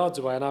 20 yards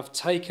away, and I've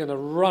taken a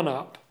run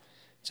up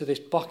to this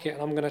bucket,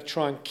 and I'm going to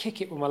try and kick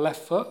it with my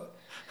left foot,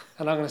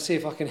 and I'm going to see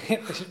if I can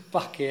hit this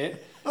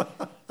bucket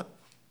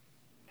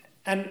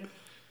and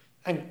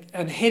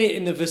hit it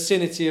in the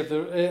vicinity of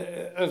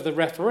the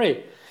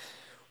referee.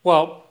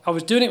 Well, I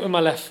was doing it with my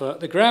left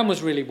foot. The ground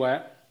was really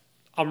wet.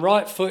 I'm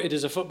right-footed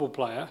as a football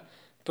player,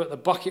 but the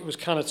bucket was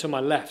kind of to my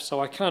left,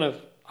 so I can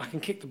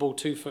kick the ball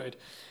two-footed.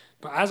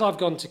 But as I've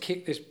gone to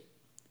kick this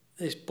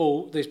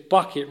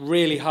bucket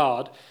really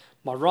hard,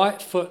 my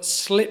right foot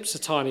slips a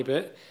tiny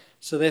bit,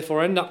 so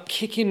therefore I end up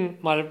kicking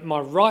my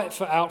right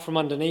foot out from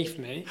underneath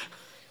me.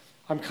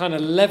 I'm kind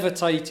of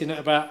levitating at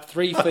about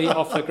 3 feet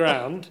off the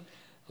ground,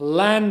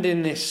 land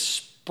in this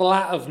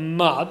splat of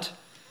mud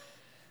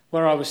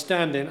where I was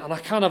standing, and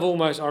I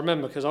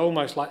remember because I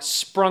almost like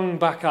sprung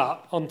back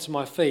up onto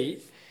my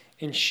feet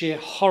in sheer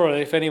horror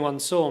if anyone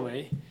saw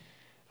me,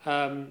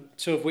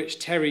 two of which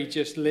Terry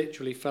just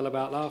literally fell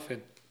about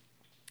laughing.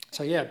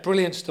 So yeah,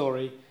 brilliant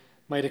story.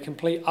 Made a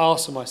complete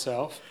arse of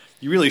myself.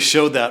 You really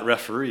showed that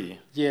referee.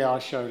 Yeah, I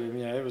showed him.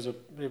 Yeah, it was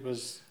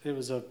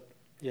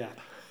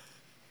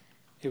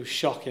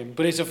shocking,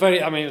 but it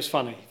was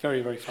funny,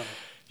 very, very funny.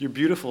 Your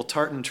beautiful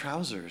tartan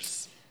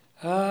trousers.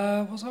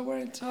 Was I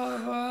wearing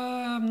tartan?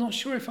 I'm not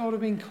sure if I would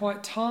have been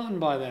quite tartan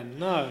by then.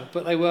 No,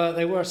 but they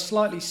were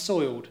slightly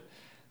soiled.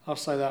 I'll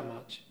say that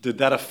much. Did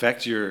that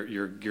affect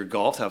your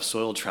golf to have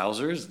soiled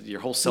trousers? Your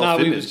whole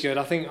self-image? No, it was good.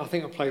 I think I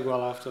played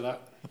well after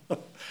that.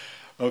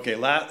 Okay,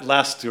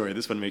 last story.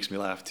 This one makes me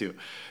laugh too.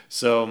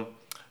 So,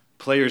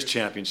 Players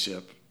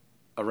Championship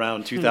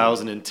around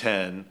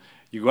 2010.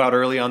 You go out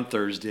early on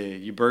Thursday.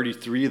 You birdie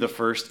 3 of the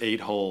first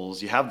 8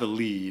 holes. You have the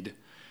lead.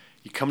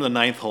 You come to the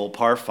 9th hole,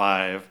 par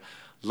 5,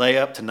 lay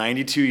up to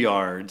 92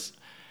 yards,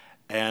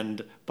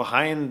 and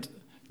behind.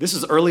 This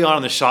is early on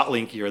in the shot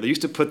link era. They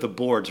used to put the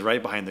boards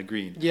right behind the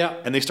green. Yeah.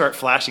 And they start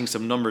flashing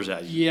some numbers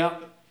at you. Yeah.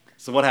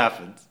 So what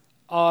happens?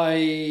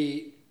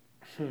 I'm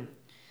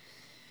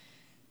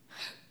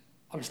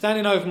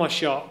standing over my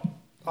shot.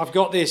 I've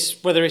got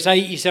this, whether it's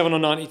 87 or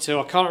 92,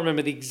 I can't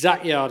remember the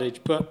exact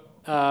yardage, but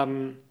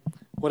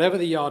whatever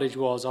the yardage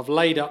was, I've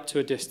laid up to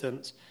a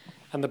distance,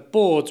 and the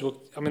boards were,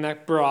 they're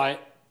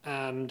bright,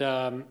 and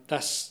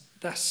that's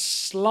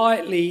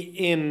slightly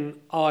in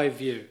eye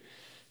view.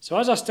 So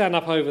as I stand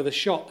up over the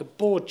shot, the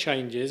board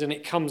changes and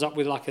it comes up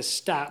with like a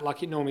stat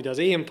like it normally does.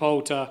 Ian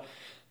Poulter,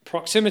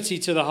 proximity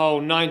to the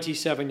hole,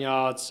 97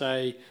 yards,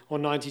 say, or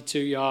 92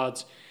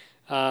 yards.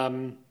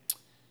 And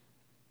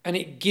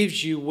it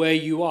gives you where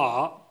you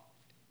are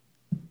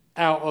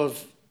out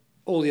of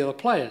all the other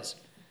players.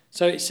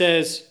 So it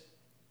says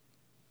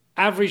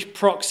average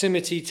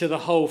proximity to the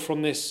hole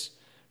from this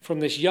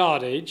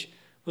yardage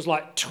was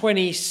like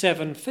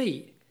 27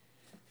 feet,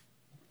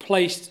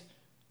 placed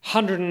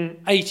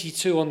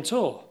 182 on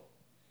tour.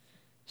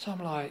 So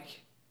I'm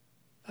like,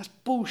 that's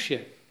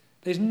bullshit.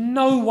 There's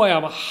no way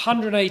I'm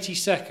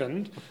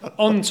 182nd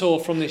on tour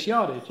from this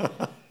yardage.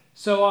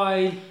 So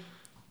I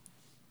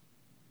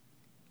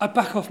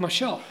back off my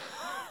shot.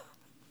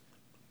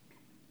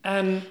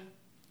 And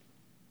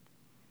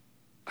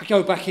I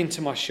go back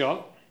into my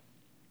shot.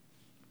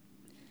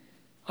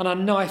 And I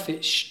knife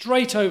it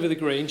straight over the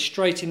green,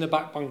 straight in the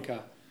back bunker.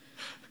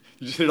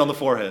 You just hit it on the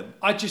forehead.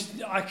 I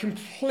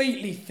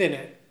completely thin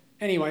it.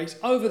 Anyway, it's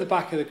over the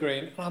back of the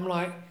green. And I'm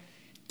like,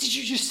 did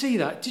you just see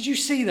that? Did you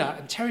see that?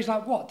 And Terry's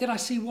like, what? Did I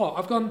see what?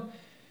 I've gone,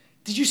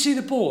 did you see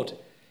the board?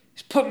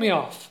 It's put me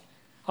off.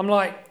 I'm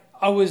like,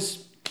 I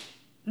was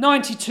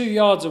 92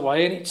 yards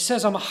away and it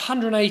says I'm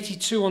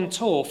 182 on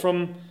tour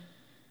from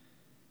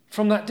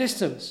that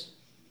distance.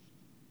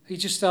 He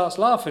just starts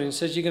laughing and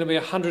says, you're going to be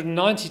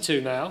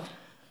 192 now.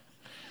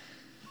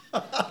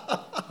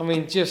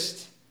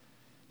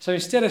 So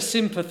instead of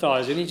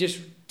sympathising, he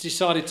just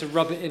decided to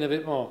rub it in a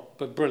bit more.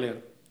 But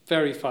brilliant.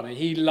 Very funny.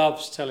 He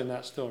loves telling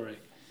that story.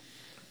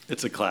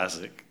 It's a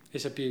classic.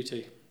 It's a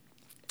beauty.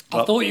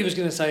 I thought he was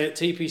going to say at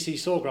TPC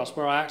Sawgrass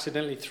where I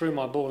accidentally threw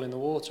my ball in the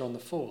water on the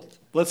 4th.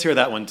 Let's hear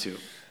that one too.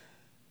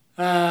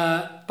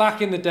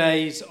 Back in the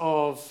days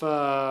of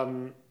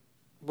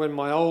when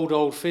my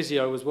old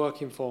physio was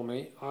working for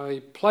me,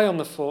 I play on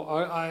the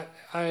 4th.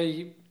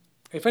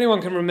 If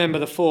anyone can remember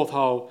the 4th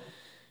hole,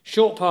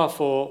 short par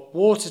 4,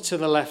 water to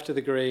the left of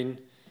the green.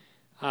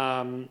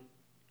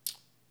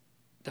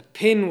 The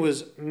pin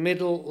was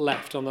middle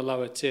left on the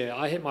lower tier.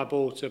 I hit my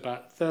ball to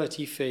about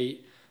 30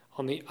 feet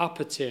on the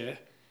upper tier,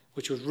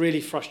 which was really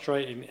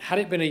frustrating. Had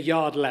it been a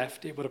yard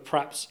left, it would have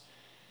perhaps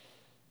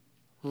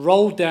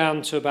rolled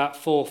down to about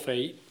 4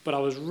 feet, but I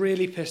was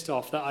really pissed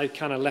off that I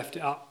kind of left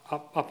it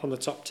up on the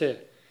top tier.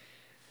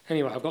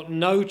 Anyway, I've got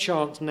no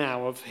chance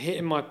now of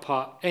hitting my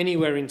putt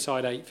anywhere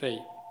inside 8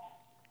 feet.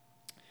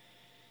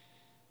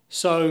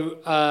 So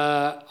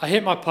I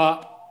hit my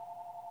putt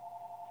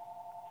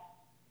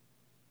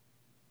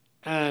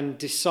and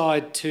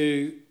decide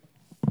to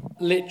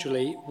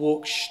literally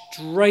walk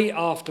straight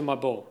after my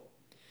ball.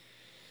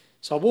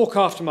 So I walk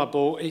after my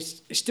ball,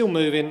 it's still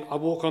moving, I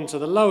walk onto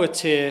the lower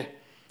tier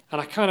and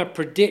I kind of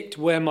predict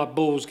where my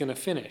ball's going to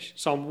finish.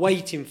 So I'm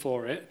waiting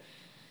for it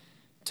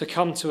to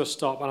come to a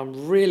stop and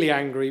I'm really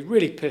angry,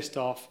 really pissed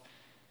off.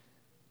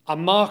 I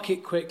mark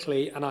it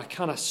quickly and I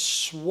kind of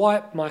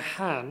swipe my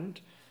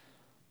hand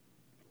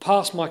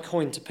past my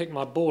coin to pick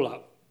my ball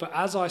up. But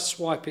as I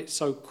swipe it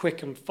so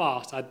quick and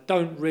fast, I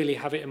don't really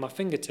have it in my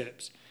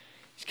fingertips.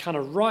 It's kind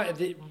of right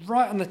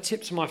on the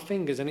tips of my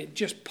fingers and it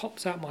just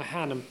pops out my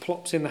hand and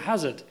plops in the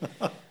hazard.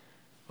 Well,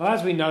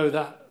 as we know,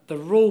 that the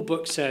rule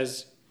book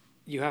says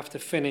you have to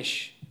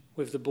finish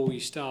with the ball you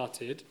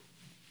started,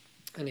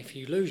 and if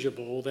you lose your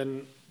ball,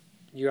 then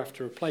you have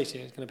to replace it.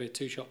 It's going to be a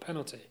 2-shot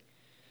penalty.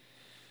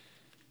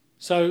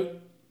 So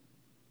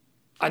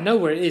I know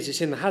where it is.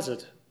 It's in the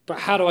hazard. But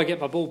how do I get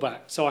my ball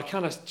back? So I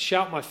kind of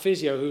shout my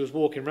physio who was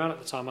walking around at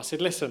the time. I said,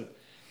 listen,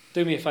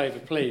 do me a favour,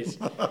 please.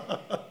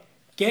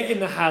 Get in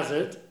the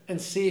hazard and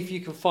see if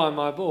you can find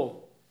my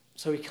ball.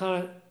 So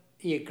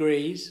he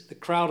agrees. The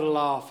crowd are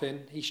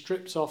laughing. He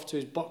strips off to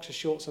his boxer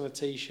shorts and a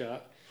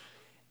T-shirt.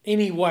 In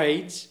he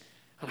wades.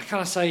 And I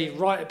kind of say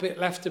right a bit,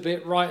 left a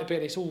bit, right a bit.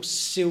 And it's all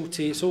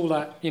silty. It's all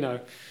that,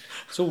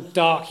 it's all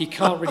dark. You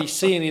can't really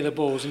see any of the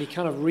balls. And he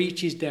kind of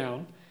reaches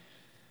down,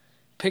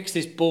 picks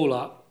this ball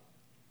up.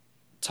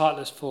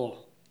 Titleist 4.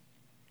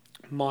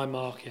 My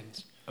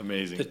markings.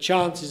 Amazing. The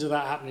chances of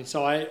that happening.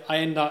 So I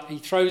end up, he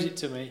throws it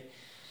to me,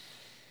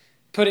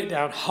 put it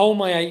down, hold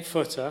my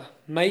 8-footer,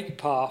 make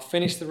par,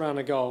 finish the round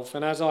of golf.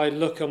 And as I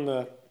look on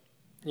the,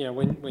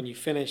 when you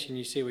finish and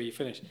you see where you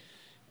finish,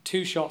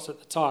 2 shots at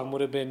the time would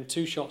have been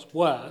 2 shots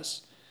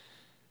worse,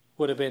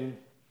 would have been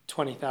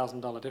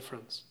 $20,000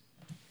 difference.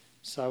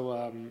 So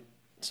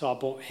I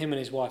bought him and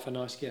his wife a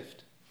nice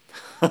gift,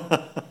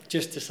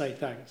 just to say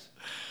thanks.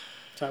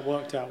 So it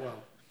worked out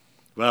well.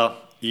 Well,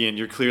 Ian,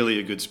 you're clearly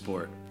a good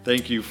sport.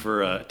 Thank you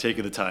for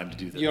taking the time to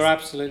do this. You're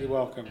absolutely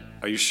welcome.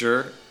 Are you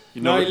sure?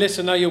 No,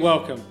 you're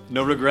welcome.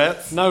 No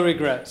regrets? No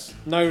regrets.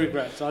 No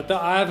regrets.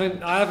 I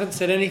haven't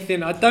said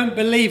anything. I don't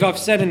believe I've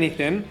said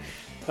anything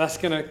that's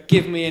going to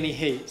give me any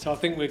heat. So I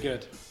think we're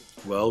good.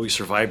 Well, we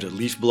survived a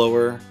leaf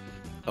blower,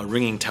 a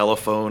ringing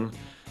telephone.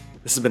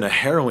 This has been a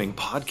harrowing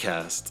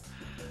podcast.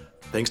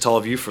 Thanks to all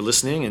of you for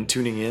listening and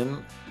tuning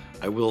in.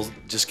 I will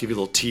just give you a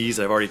little tease.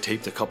 I've already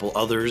taped a couple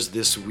others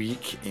this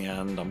week,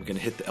 and I'm going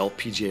to hit the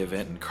LPGA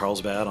event in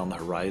Carlsbad on the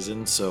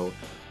horizon. So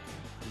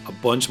a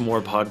bunch more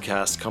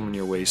podcasts coming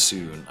your way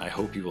soon. I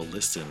hope you will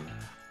listen.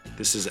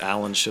 This is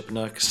Alan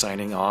Shipnuck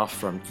signing off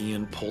from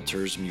Ian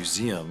Poulter's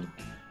Museum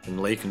in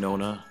Lake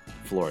Nona,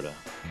 Florida.